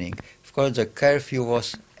evening. Of course, the curfew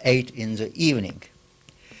was 8 in the evening.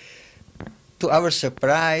 To our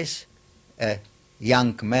surprise, a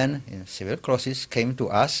young man in civil clothes came to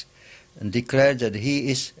us and declared that he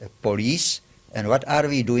is a police, and what are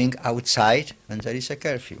we doing outside when there is a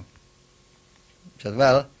curfew? I said,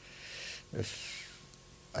 well,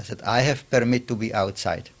 I have permit to be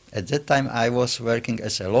outside. At that time I was working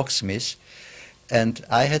as a locksmith, and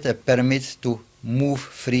I had a permit to move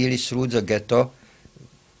freely through the ghetto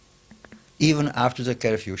even after the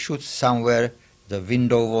curfew. Should somewhere the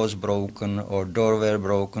window was broken or door were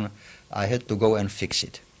broken, I had to go and fix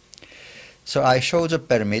it. So I showed the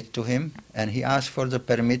permit to him, and he asked for the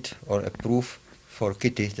permit or a proof for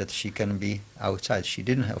Kitty that she can be outside. She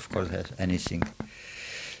didn't, of course, have anything.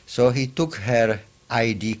 So he took her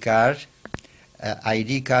ID card.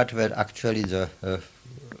 ID card were actually the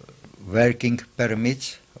working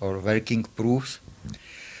permits or working proofs,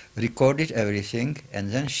 recorded everything,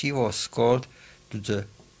 and then she was called to the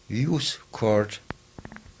youth court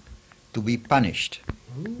to be punished.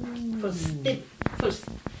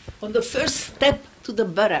 On the first step to the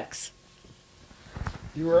barracks.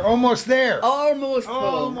 You were almost there. Almost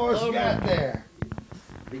got there.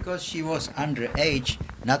 Because she was underage,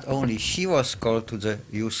 not only she was called to the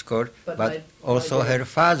youth court, but also her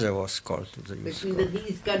father was called to the youth Between court. that he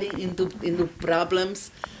is getting into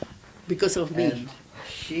problems because of me. And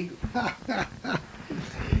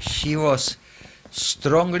she was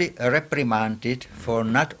strongly reprimanded for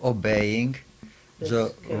not obeying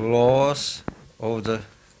the laws of the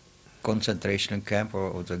concentration camp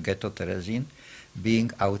or of the ghetto Terezin,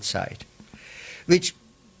 being outside, which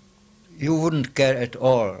you wouldn't care at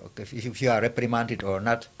all if you are reprimanded or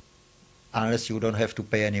not, unless you don't have to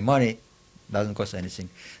pay any money. Doesn't cost anything.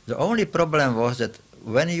 The only problem was that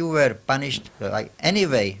when you were punished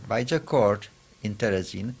anyway by the court in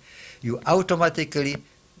Terezin, you automatically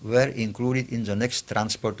were included in the next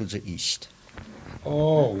transport to the east.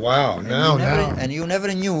 Oh, wow. And you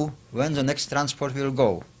never knew when the next transport will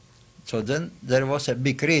go. So then there was a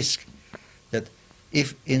big risk that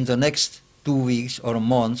if in the next 2 weeks or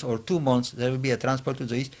months or 2 months there will be a transport to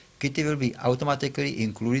the east, Kitty will be automatically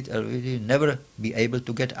included and will never be able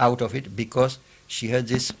to get out of it because she had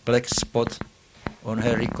this black spot on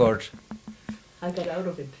her record. I got out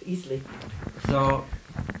of it easily. So,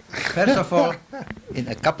 first of all, in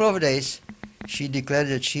a couple of days, she declared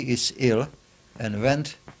that she is ill and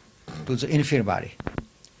went to the infirmary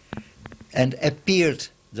and appealed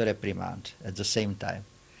the reprimand at the same time.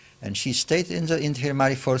 And she stayed in the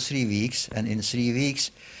infirmary for 3 weeks, and in 3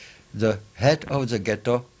 weeks, the head of the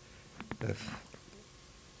ghetto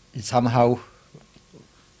somehow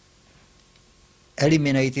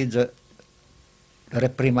eliminated the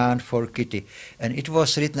reprimand for Kitty. And it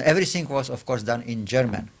was written, everything was of course done in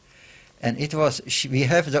German. And it was, we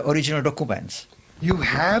have the original documents. You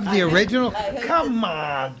have the original? Come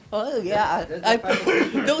on. Oh yeah,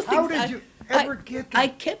 those How things. did you ever get I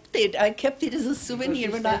kept it. I kept it as a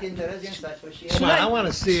souvenir. When Come on, I want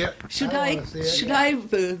to see it. should wanna see it. should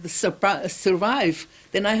I survive?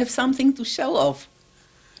 Then I have something to show off.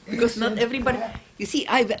 Because not everybody. You see,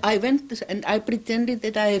 I went and I pretended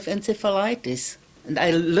that I have encephalitis, and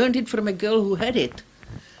I learned it from a girl who had it.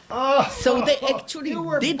 Oh, So they actually you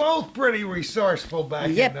were did. both pretty resourceful back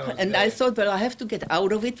in Yep, those and I days. thought, well, I have to get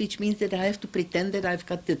out of it, which means that I have to pretend that I've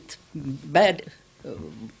got that bad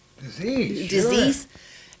disease.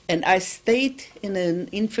 And I stayed in an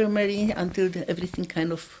infirmary until everything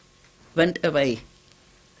kind of went away.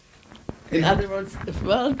 In other words,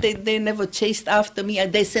 well, they never chased after me.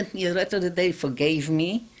 They sent me a letter that they forgave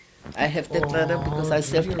me. I have that letter because I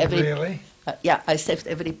saved every. Really? Yeah, I saved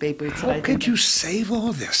every paper. It's How right could in you save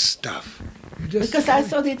all this stuff? You just Because I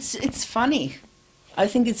thought it's funny. I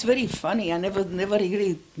think it's very funny. I never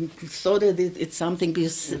really thought that it's something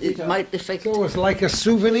because it might affect. So it was like a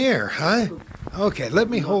souvenir, huh? Okay, let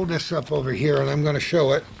me hold this up over here, and I'm going to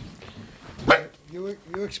show it.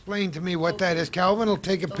 You explain to me what that is. Calvin will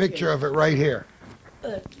take a picture of it right here.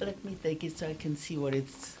 Let me take it so I can see what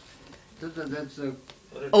it's. That's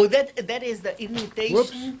Oh, that is the invitation.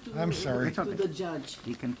 Whoops, to, I'm sorry. To the judge.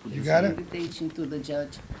 You got it? Invitation to the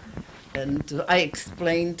judge. And I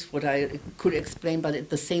explained what I could explain, but at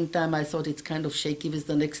the same time I thought it's kind of shaky with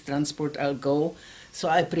the next transport I'll go. So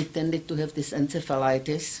I pretended to have this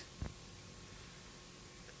encephalitis.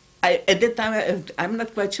 At that time, I'm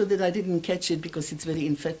not quite sure that I didn't catch it because it's very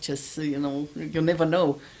infectious, you know, you never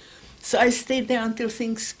know. So I stayed there until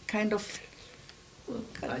things kind of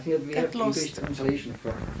I think we have got lost. English translation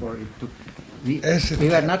for it too. Isn't We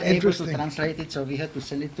were that not able to interesting? translate it, so we had to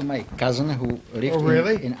send it to my cousin who lived Oh,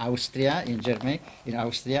 really? in Austria, in Germany, in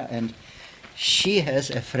Austria, and she has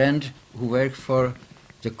a friend who worked for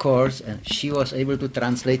the course, and she was able to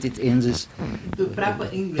translate it in this The proper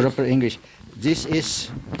English. proper English. This is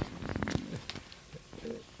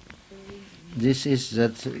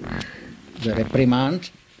that the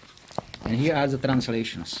reprimand, and here are the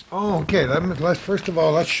translations. Oh, okay. Let's first of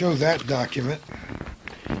all, let's show that document.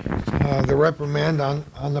 The reprimand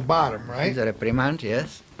on the bottom, right? The reprimand,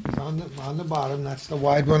 yes. It's on the bottom. That's the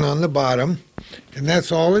wide one on the bottom, and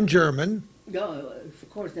that's all in German. Yeah, of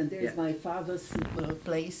course, and there's Yeah. my father's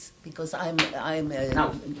place, because I'm a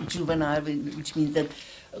Now. juvenile, which means that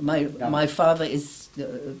my father is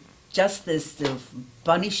just as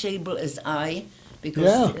punishable as I, because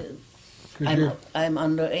Yeah. 'Cause you're- I'm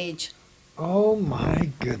underage. Oh my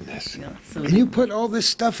goodness! Yeah, so And you put all this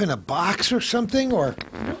stuff in a box or something, or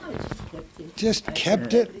no, I just kept it. just I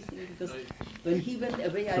kept it? everything, because when he went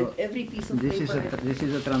away, So, every piece of This is paper. this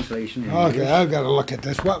is a translation. in Okay, English. I've got to look at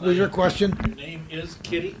this. What was your question? Your name is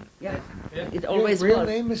Kitty? Yeah, Yeah. it always Your real was.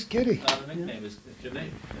 name is Kitty. The nickname is your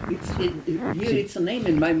name. Here it's a name,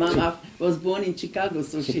 and my mom was born in Chicago,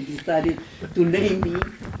 so she decided to name me.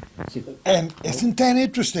 And isn't that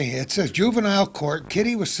interesting? It says juvenile court.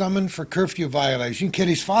 Kitty was summoned for curfew violation.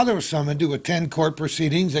 Kitty's father was summoned to attend court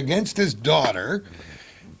proceedings against his daughter.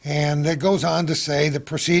 And it goes on to say the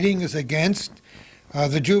proceeding is against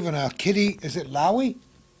the juvenile. Kitty, is it Lowy?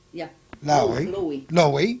 Yeah. Lowy. Lowy.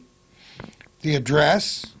 Lowy. The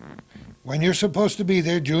address, when you're supposed to be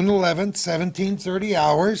there, June 11th, 1730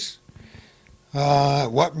 hours.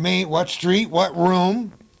 What street, what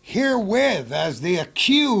room. Herewith, as the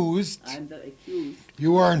accused, I'm the accused.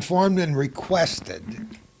 you are informed and requested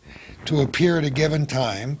to appear at a given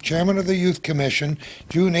time. Chairman of the Youth Commission,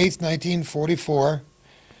 June 8th, 1944,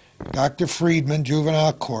 Dr. Friedman,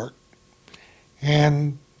 Juvenile Court.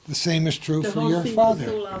 And the same is true The for whole your thing father.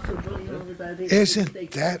 was so laughable, you know, that I didn't Isn't take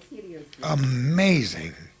it that seriously.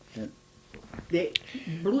 Amazing. They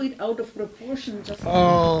blew it out of proportion just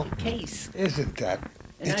Oh. in case. Isn't that?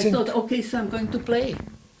 And It's I thought, okay, so I'm going to play.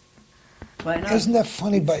 Why not? Isn't that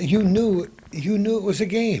funny? But you knew it was a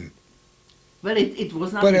game. Well, it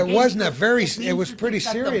was not. But a it game, wasn't a because very- that it means was that pretty we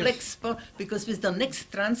got the serious. black spot, because with the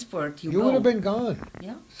next transport, You would have been gone.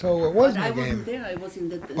 Yeah. So it But wasn't I a wasn't game. there. I was in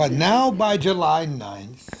the. But now, by July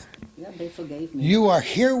 9th, Yeah, they forgave me. you are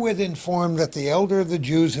herewith informed that the elder of the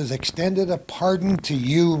Jews has extended a pardon to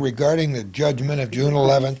you regarding the judgment of June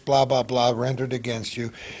 11th, blah, blah, blah, rendered against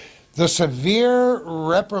you. The severe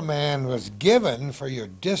reprimand was given for your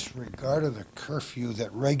disregard of the curfew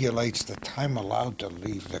that regulates the time allowed to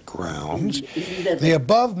leave the grounds. Isn't that The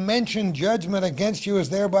above-mentioned judgment against you is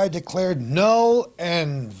thereby declared null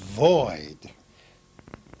and void.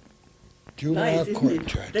 Juvenile nice, isn't court it?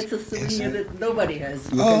 judge. That's a souvenir Isn't- that nobody has.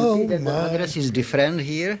 You Oh, can see that the my. address is different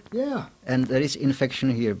here, Yeah. and there is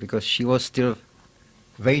infection here because she was still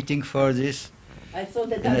waiting for this I thought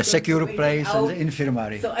that in I a was secure waiting place in out. the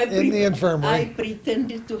infirmary. So In the infirmary. I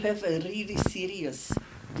pretended to have a really serious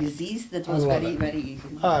disease that I was love very, it. very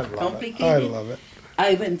I love complicated. it. I love it.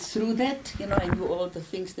 I went through that, you know, I knew all the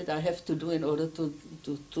things that I have to do in order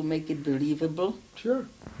to make it believable. Sure.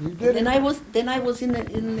 You did Then it. I was in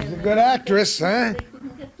She's a good actress, huh? They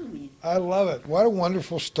couldn't get to me. I love it. What a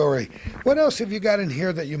wonderful story. What else have you got in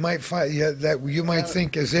here that you might find that you might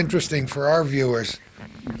think is interesting for our viewers?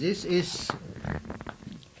 This is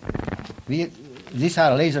these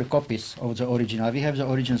are laser copies of the original. We have the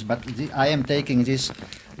originals, but I am taking this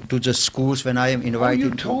to the schools when I am Oh, invited.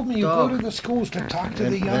 you told me you to go talk. to the schools to talk to the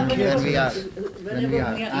When- young when kids. we are- Whenever When we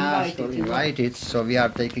are asked or invited, you know. invited, so we are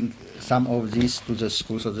taking some of these to the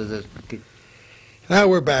schools so that the Now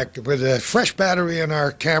we're back with a fresh battery in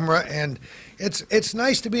our camera, and it's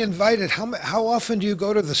nice to be invited. How often do you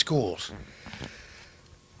go to the schools?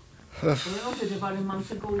 Well, about a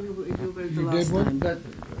month ago, you were the You last did one? time. But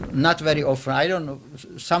not very often. I don't know.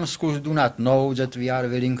 Some schools do not know that we are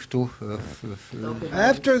willing to.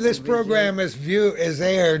 After this program is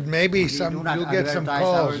aired, maybe do not you'll get some advertise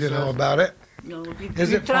calls, ourselves. about it. No, Is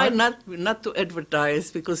we it try fun? not to advertise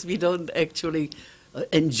because we don't actually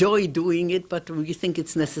enjoy doing it, but we think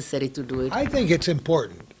it's necessary to do it. I think it's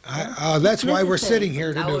important. That's why we're necessary. sitting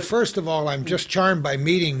here to do. Our- First of all, I'm just charmed by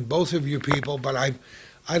meeting both of you people, but I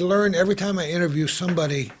learn every time I interview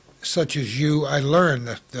somebody such as you, I learn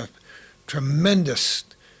the tremendous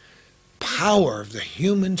power of the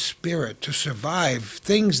human spirit to survive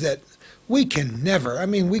things that we can never. I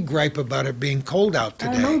mean, we gripe about it being cold out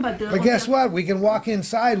I today. know, but guess what? We can walk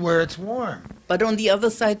inside where it's warm. But on the other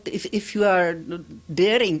side, if you are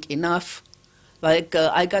daring enough, like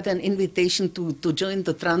I got an invitation to join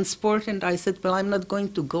the transport, and I said, well, I'm not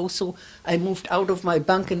going to go, so I moved out of my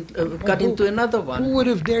bunk and got into another one. Who would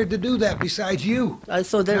have dared to do that besides you?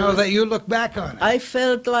 So there Now that you look back on it. I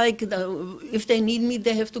felt like if they need me,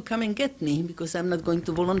 they have to come and get me, because I'm not going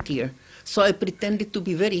to volunteer. So I pretended to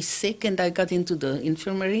be very sick, and I got into the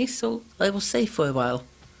infirmary, so I was safe for a while.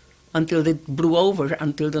 Until it blew over,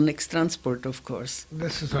 until the next transport, of course.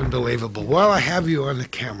 This is unbelievable. While I have you on the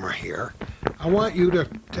camera here, I want you to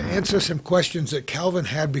answer some questions that Calvin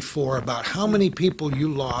had before about how many people you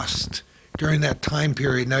lost during that time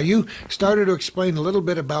period. Now, you started to explain a little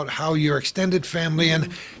bit about how your extended family and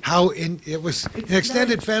how it was an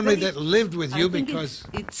extended family that lived with you, because...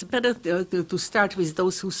 It's better to start with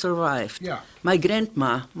those who survived. Yeah. My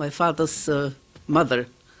grandma, my father's mother,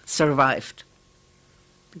 survived.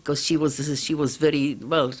 Because she was very,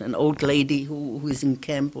 well, an old lady who is in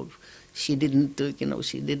camp. She didn't,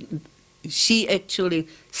 she actually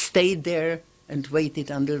stayed there and waited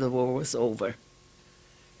until the war was over.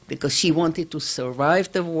 Because she wanted to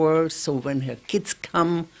survive the war, so when her kids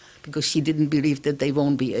come, because she didn't believe that they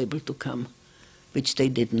won't be able to come, which they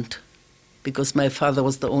didn't. Because my father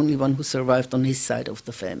was the only one who survived on his side of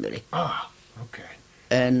the family. Ah, okay.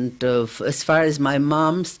 And as far as my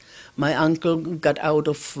mom's, my uncle got out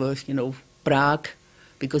of, Prague,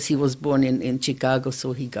 because he was born in Chicago,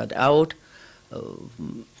 so he got out.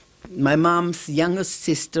 My mom's youngest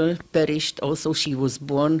sister perished, also she was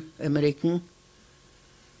born American.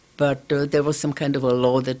 But there was some kind of a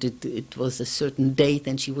law that it was a certain date,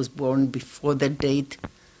 and she was born before that date.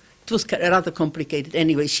 It was rather complicated.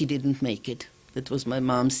 Anyway, she didn't make it. That was my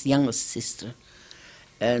mom's youngest sister.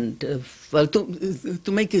 And, well,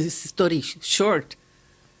 to make a story short,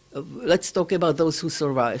 let's talk about those who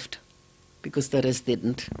survived, because the rest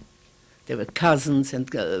didn't. There were cousins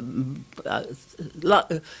and a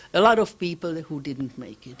lot of people who didn't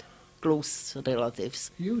make it, close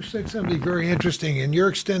relatives. You said something very interesting. In your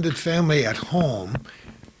extended family at home,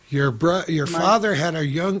 your father had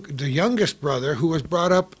the youngest brother who was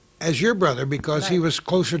brought up as your brother because he was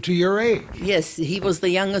closer to your age. Yes, he was the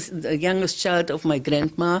youngest child of my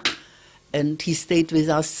grandma, and he stayed with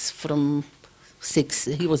us from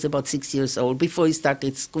he was about 6 years old. Before he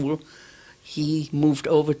started school, he moved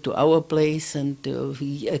over to our place, and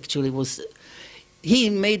he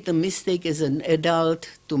made the mistake as an adult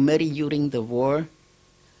to marry during the war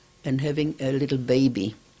and having a little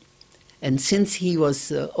baby. And since he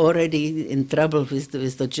was already in trouble with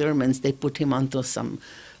the Germans, they put him onto some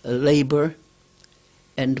labor.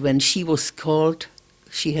 And when she was called,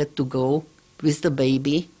 she had to go with the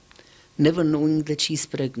baby, never knowing that she's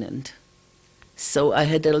pregnant. So I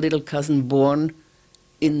had a little cousin born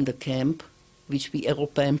in the camp, which we all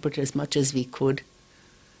pampered as much as we could.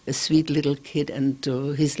 A sweet little kid, and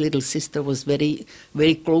his little sister was very,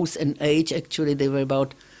 very close in age. Actually, they were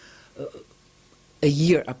about a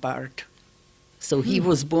year apart. So he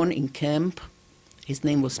was born in camp. His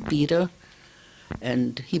name was Peter,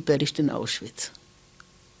 and he perished in Auschwitz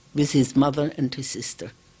with his mother and his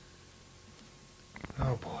sister.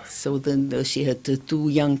 Oh, boy. So then she had two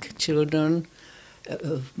young children.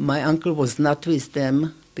 My uncle was not with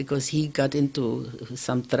them because he got into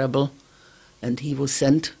some trouble, and he was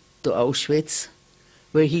sent to Auschwitz,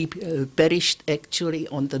 where he perished actually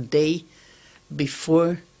on the day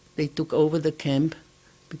before they took over the camp,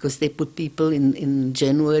 because they put people in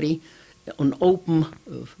January on open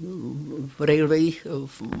railway.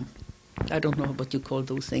 I don't know what you call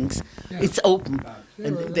those things. Yeah. It's open,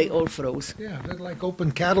 and they all froze. Yeah, they're like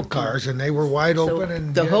open cattle cars, and they were wide open.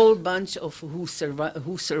 And the whole bunch of who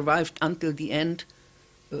survived until the end,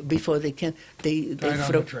 before they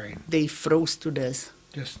they froze to death.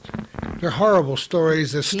 They're horrible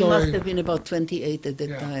stories. He must have been about 28 at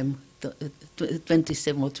that time,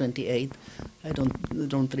 27 or 28. I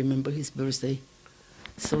don't remember his birthday.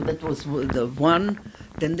 So that was the one.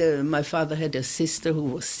 Then my father had a sister who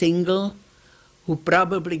was single, who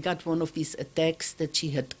probably got one of these attacks that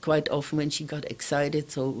she had quite often when she got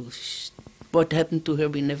excited. So what happened to her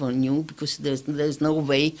we never knew, because there's no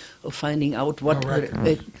way of finding out what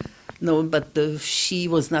no, but she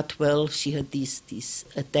was not well. She had these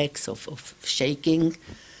attacks of shaking.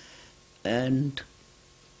 And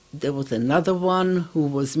there was another one who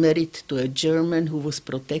was married to a German who was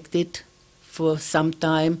protected for some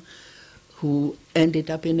time, who ended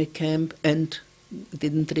up in a camp and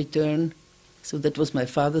didn't return. So that was my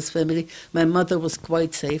father's family. My mother was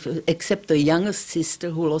quite safe, except the youngest sister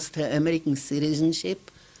who lost her American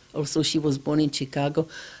citizenship. Also, she was born in Chicago,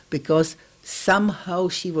 because somehow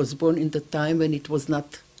she was born in the time when it was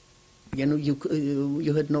not You know,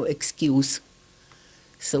 you had no excuse.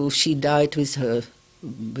 So she died with her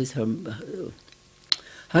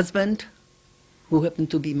husband, who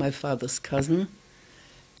happened to be my father's cousin,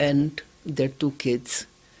 and their 2 kids.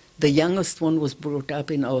 The youngest one was brought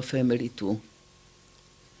up in our family too.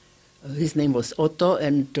 His name was Otto,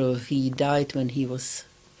 and he died when he was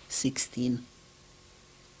 16.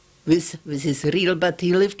 With his real, but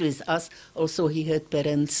he lived with us. Also, he had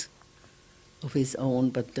parents of his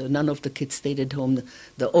own, but none of the kids stayed at home.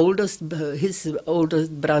 The oldest, his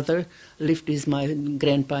oldest brother lived with my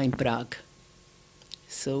grandpa in Prague.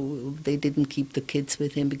 So they didn't keep the kids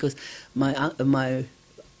with him because my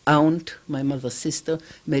aunt, my mother's sister,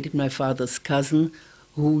 married my father's cousin,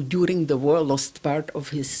 who during the war lost part of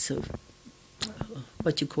his,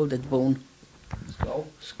 what you call that bone?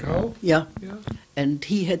 Skull? Yeah. Yeah. And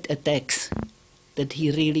he had attacks that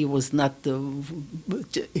he really was not,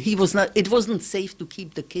 it wasn't safe to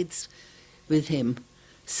keep the kids with him.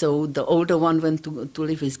 So the older one went to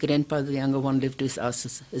live with grandpa, the younger one lived with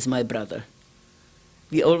us as my brother.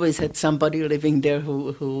 We always had somebody living there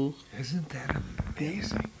who Isn't that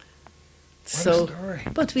amazing? so, a story.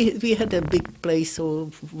 but we had a big place, so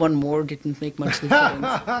one more didn't make much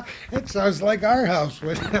difference. It sounds like our house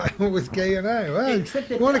with Kay and I. Well, Except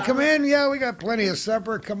that you want to come in? Yeah, we got plenty of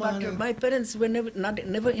supper. Come on But in. my parents were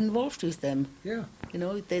never involved with them. Yeah. You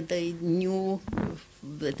know, they knew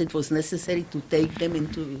that it was necessary to take them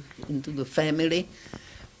into the family,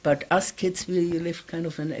 but us kids, we lived kind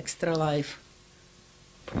of an extra life.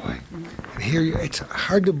 Boy, and here it's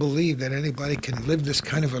hard to believe that anybody can live this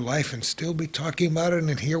kind of a life and still be talking about it.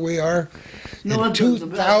 And here we are No, in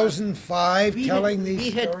 2005 telling these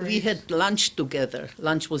we stories. had lunch together.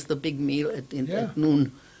 Lunch was the big meal at Yeah.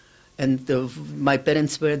 noon, and my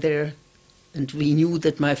parents were there, and we knew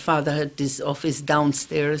that my father had this office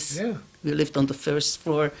downstairs. Yeah. We lived on the first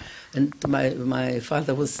floor, and my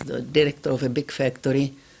father was the director of a big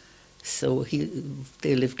factory, so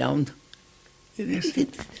they lived down.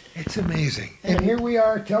 It's amazing. And here we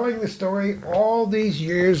are telling the story all these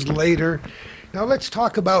years later. Now let's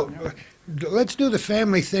talk about, let's do the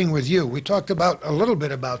family thing with you. We talked about a little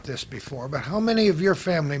bit about this before, but how many of your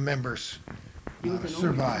family members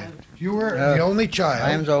survived? You were the only child.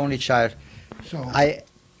 I am the only child. So I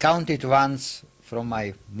counted once from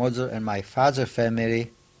my mother and my father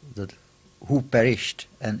family who perished,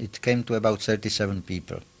 and it came to about 37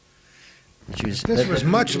 people. this was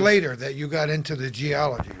much later that you got into the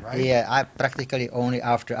geology, right? Yeah, I practically only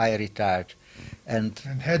after I retired. And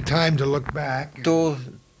had time to look back.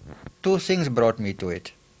 two things brought me to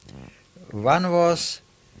it. One was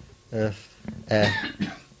a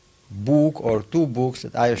book or 2 books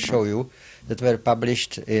that I'll show you that were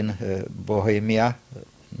published in Bohemia,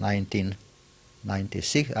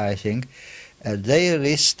 1996, I think. They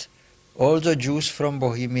list all the Jews from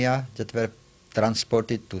Bohemia that were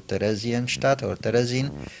transported to Theresienstadt or Terezin,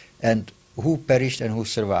 and who perished and who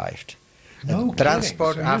survived. No And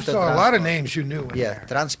transport kidding. So after you saw a lot transport. of names you knew in Yeah, there.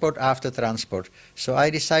 transport after transport. So I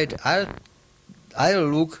decided I'll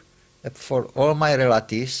look for all my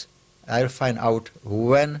relatives. I'll find out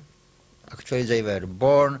when actually they were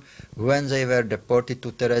born, when they were deported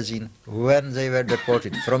to Terezin, when they were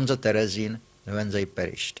deported from the Terezin, when they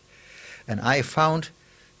perished. And I found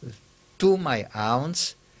to my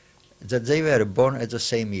aunts that they were born at the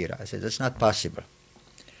same year. I said, that's not possible.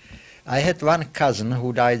 I had one cousin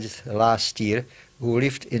who died last year who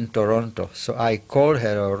lived in Toronto. So I called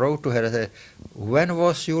her or wrote to her and said, when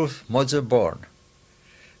was your mother born?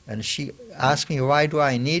 And she asked me, why do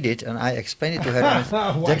I need it? And I explained it to her.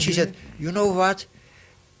 And Why then she do said, you know what?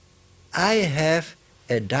 I have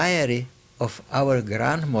a diary of our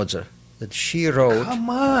grandmother that she wrote. Come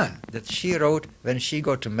on. That she wrote when she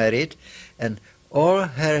got married, and all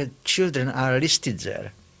her children are listed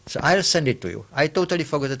there. So I'll send it to you. I totally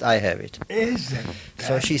forgot that I have it. Isn't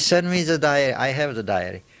So she sent me the diary. I have the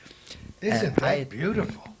diary. Isn't that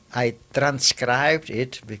beautiful? I transcribed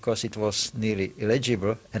it because it was nearly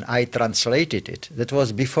illegible, and I translated it. That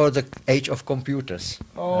was before the age of computers.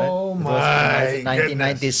 Oh, It was my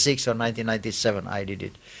 1996 or 1997 I did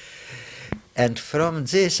it. And from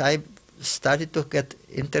this I started to get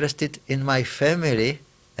interested in my family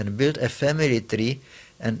and built a family tree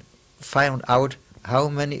and found out how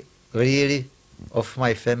many really of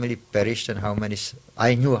my family perished and how many,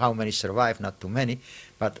 I knew how many survived, not too many,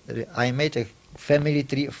 but I made a family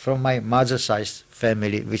tree from my mother's side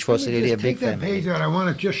family, which was Let me really a just big take that family. page out. I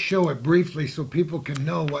want to just show it briefly so people can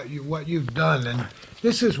know what you've done. And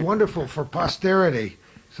this is wonderful for posterity,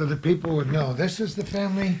 so that people would know. This is the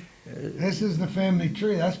family. This is the family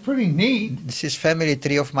tree. That's pretty neat. This is family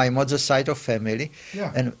tree of my mother's side of family.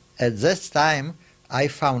 Yeah. And at that time, I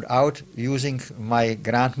found out, using my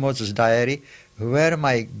grandmother's diary, where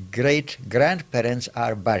my great-grandparents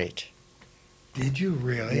are buried. Did you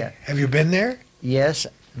really? Yeah. Have you been there? Yes,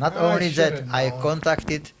 not I only that, should've I known.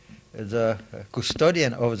 contacted the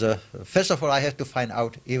custodian of the... First of all, I had to find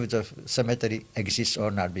out if the cemetery exists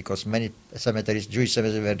or not, because many cemeteries, Jewish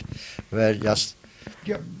cemeteries, were just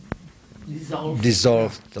Yep.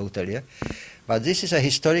 dissolved totally. Yeah? But this is a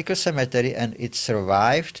historical cemetery, and it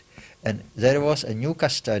survived, and there was a new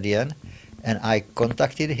custodian, and I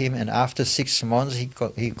contacted him, and after 6 months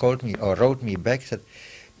he called me or wrote me back, said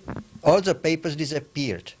all the papers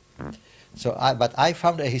disappeared. But I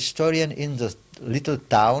found a historian in the little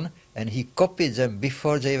town, and he copied them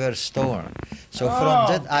before they were stolen. So from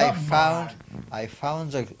that I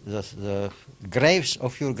found the graves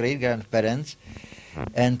of your great-grandparents,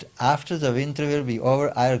 and after the winter will be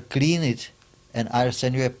over, I'll clean it, and I'll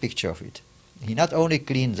send you a picture of it. He not only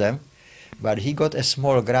cleaned them, but he got a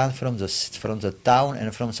small grant from the town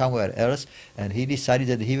and from somewhere else, and he decided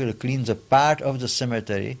that he will clean the part of the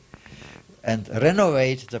cemetery and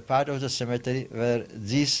renovate the part of the cemetery where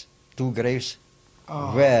these two graves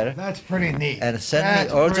were, That's pretty neat. and send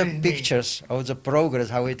That's me all the pretty neat. pictures of the progress,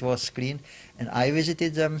 how it was cleaned. And I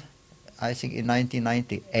visited them, I think in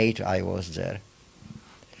 1998 I was there.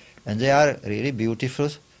 And they are really beautiful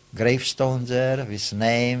gravestones there with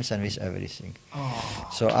names and with everything. Oh,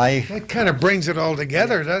 So I that kind of brings it all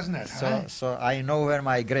together, doesn't it? huh? so I know where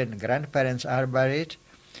my grandparents are buried.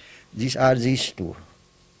 These are these two.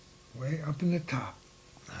 Way up in the top.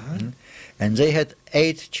 Huh? And they had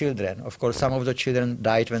 8 children. Of course, some of the children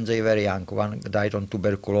died when they were young. One died on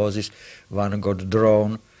tuberculosis, one got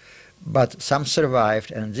drowned, but some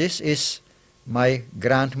survived. And this is my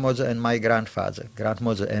grandmother and my grandfather.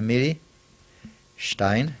 Grandmother Emily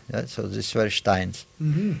Stein, so these were Steins.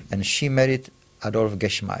 Mm-hmm. And she married Adolf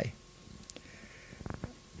Geschmay.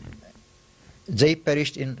 They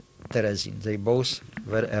perished in Terezin. They both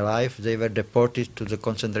were alive. They were deported to the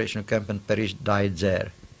concentration camp and perished, died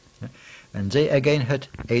there. And they again had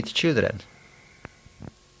 8 children.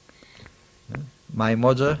 My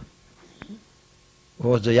mother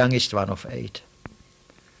was the youngest one of 8.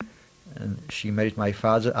 And she married my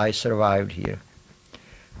father. I survived here.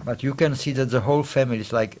 But you can see that the whole family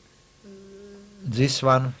is like this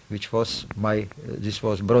one, which was this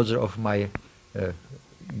was brother of my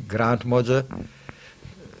grandmother.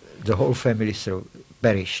 The whole family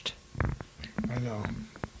perished. I know.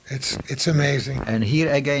 It's amazing. And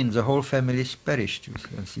here again, the whole family is perished.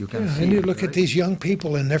 You can see. And you look at these young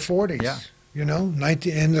people in their 40s. Yeah. You know,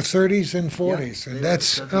 in the 30s and 40s, Yeah, and they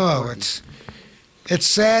that's were 30s, 40s. it's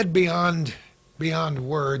sad beyond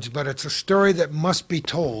words, but it's a story that must be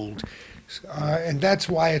told. And that's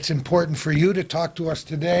why it's important for you to talk to us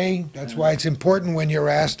today. That's why it's important when you're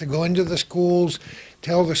asked to go into the schools,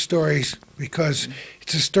 tell the stories, because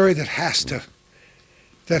it's a story that has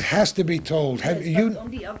to be told. Have Yes, you? but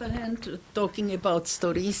on the other hand, talking about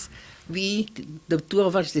stories, we, the two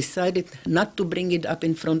of us, decided not to bring it up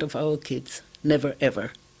in front of our kids. Never,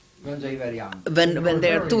 ever. When they were young. When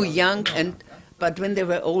they're very too young. young, but when they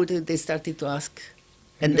were older, they started to ask.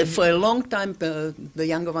 And for a long time, the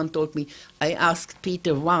younger one told me, I asked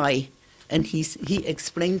Peter why, and he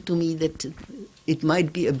explained to me that it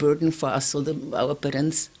might be a burden for us, so our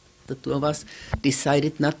parents, the two of us,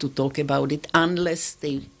 decided not to talk about it unless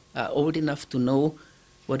they are old enough to know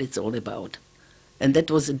what it's all about. And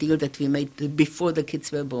that was a deal that we made before the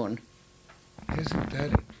kids were born. Isn't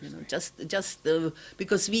that? You know, just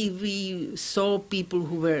because we saw people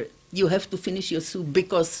who were, you have to finish your soup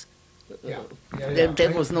because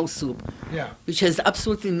there was no soup, Yeah. which has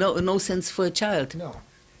absolutely no sense for a child. No.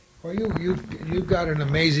 Well, you've got an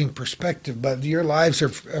amazing perspective, but your lives are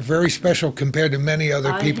very special compared to many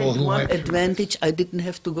other people I had who one went through advantage. I didn't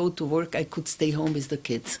have to go to work. I could stay home with the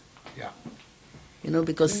kids. Yeah. You know,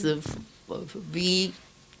 because we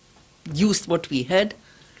used what we had,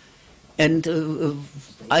 and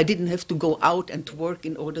I didn't have to go out and work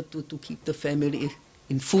in order to keep the family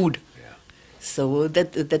in food. Yeah. So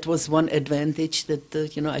that was one advantage,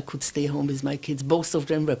 that you know, I could stay home with my kids. Both of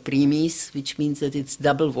them were preemies, which means that it's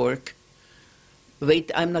double work.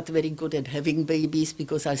 I'm not very good at having babies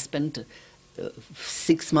because I spent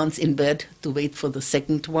 6 months in bed to wait for the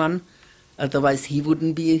second one. Otherwise, he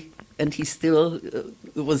wouldn't be, and he still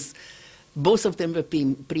was. Both of them were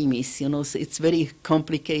preemies, you know, so it's very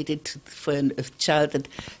complicated for a child that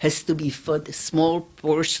has to be fed small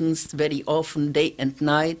portions very often, day and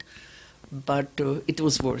night, but it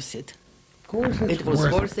was worth it. course it's It was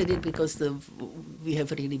worth worth it because we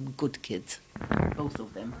have really good kids, both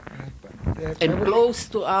of them. it. And close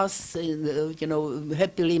to us, you know,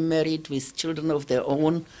 happily married with children of their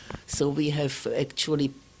own. So we have actually,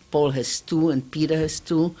 Paul has 2 and Peter has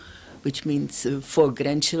 2, which means 4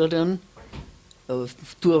 grandchildren.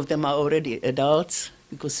 2 of them are already adults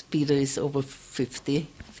because Peter is over 50,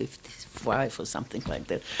 55 or something like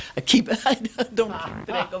that. I don't keep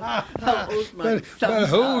track of how old my But sons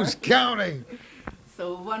who's are. counting? So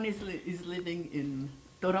one is living in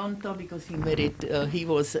Toronto because he married. He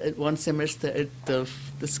was at 1 semester at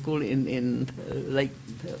the school in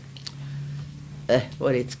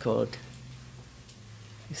what it's called.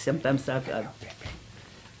 Sometimes I've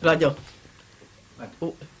Vlaďo.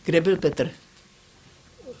 Oh, Grebel Petr.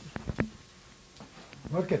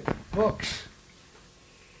 Look at the books.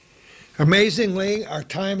 Amazingly, our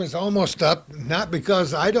time is almost up, not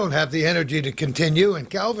because I don't have the energy to continue, and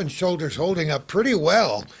Calvin's shoulder's holding up pretty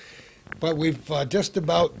well, but we've just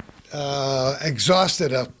about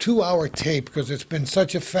exhausted a 2-hour tape because it's been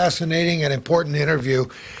such a fascinating and important interview.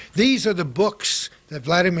 These are the books that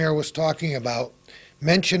Vladimir was talking about,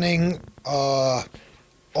 mentioning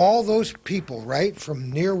all those people, right,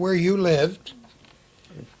 from near where you lived,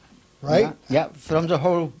 right? Yeah, from the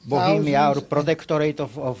whole Bohemia, or Thousands. protectorate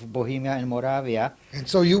of Bohemia and Moravia. And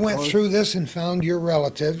so you went through this and found your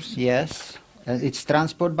relatives. Yes, and it's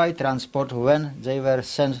transport by transport when they were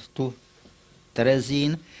sent to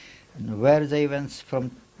Terezin, and where they went from,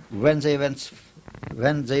 when they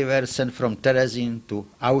were sent from Terezin to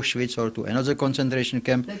Auschwitz or to another concentration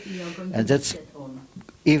camp, and that's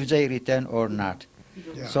if they return or not.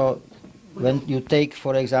 Yeah. So when you take,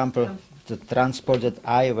 for example, the transport that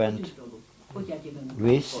I went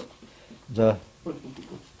with, the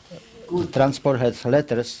transport had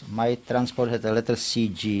letters. My transport had a letter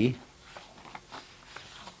CG.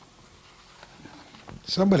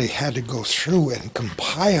 Somebody had to go through and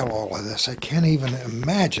compile all of this. I can't even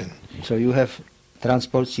imagine. So you have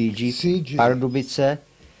transport CG, CG. Pardubice.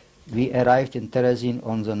 We arrived in Terezin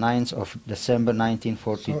on the 9th of December So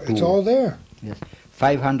 1942. it's all there. Yes.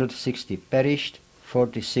 560 perished,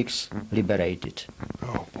 46 liberated.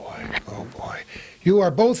 Oh boy, oh boy. You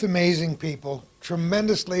are both amazing people,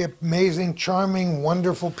 tremendously amazing, charming,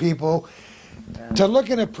 wonderful people. To look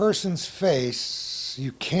in a person's face,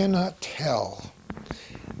 you cannot tell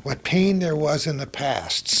what pain there was in the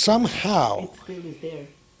past. Somehow, It still is there.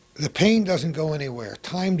 the pain doesn't go anywhere.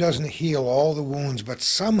 Time doesn't heal all the wounds, but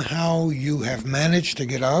somehow you have managed to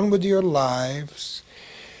get on with your lives,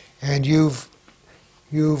 and you've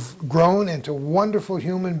grown into wonderful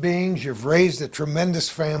human beings. You've raised a tremendous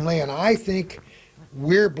family, and I think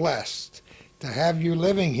we're blessed to have you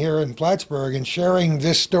living here in Plattsburgh and sharing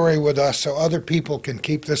this story with us so other people can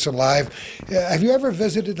keep this alive. Have you ever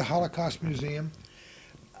visited the Holocaust Museum?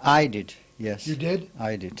 I did, yes. You did?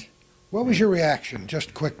 I did. What was your reaction,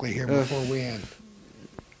 just quickly here before we end?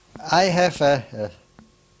 I have a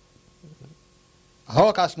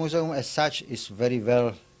Holocaust Museum as such is very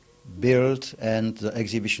well built and the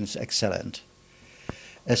exhibition is excellent.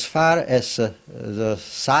 As far as the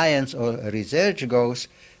science or research goes,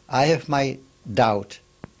 I have my doubt.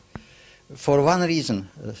 For one reason,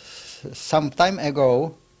 some time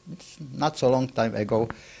ago, not so long time ago,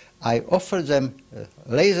 I offered them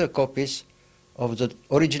laser copies of the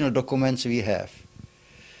original documents we have.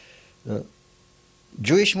 The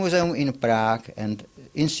Jewish Museum in Prague and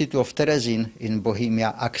Institute of Terezin in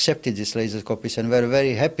Bohemia accepted these laser copies and were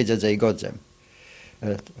very happy that they got them.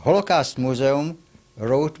 Holocaust Museum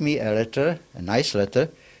wrote me a letter, a nice letter,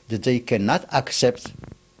 that they cannot accept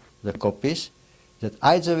the copies, that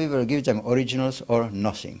either we will give them originals or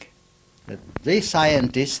nothing. That they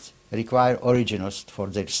scientists require originals for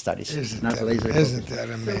their studies, Isn't not laser isn't copies. that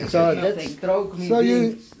amazing? So that struck me, So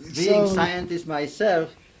being so- scientist myself,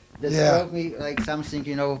 that Yeah. struck me like something,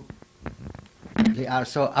 you know, they are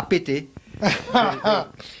so uppity.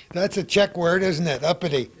 That's a Czech word, isn't it?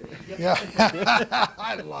 Uppity. Yeah.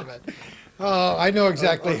 I love it. Oh, I know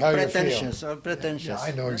exactly how you feel. Pretentious or pretentious.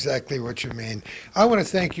 Yeah, I know exactly what you mean. I want to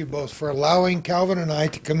thank you both for allowing Calvin and I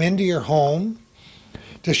to come into your home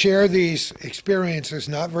to share these experiences,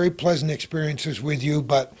 not very pleasant experiences with you,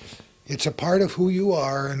 but it's a part of who you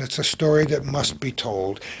are, and it's a story that must be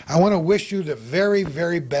told. I want to wish you the very,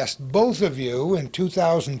 very best, both of you, in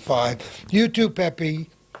 2005. You too, Pepe.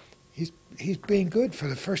 He's being good for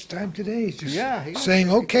the first time today. He's just saying,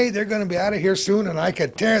 okay, they're going to be out of here soon, and I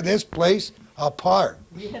could tear this place apart.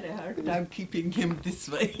 We had a hard time keeping him this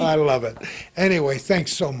way. I love it. Anyway,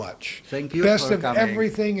 thanks so much. Thank you Best for of coming.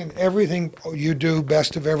 everything and everything you do,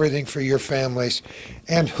 best of everything for your families.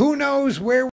 And who knows where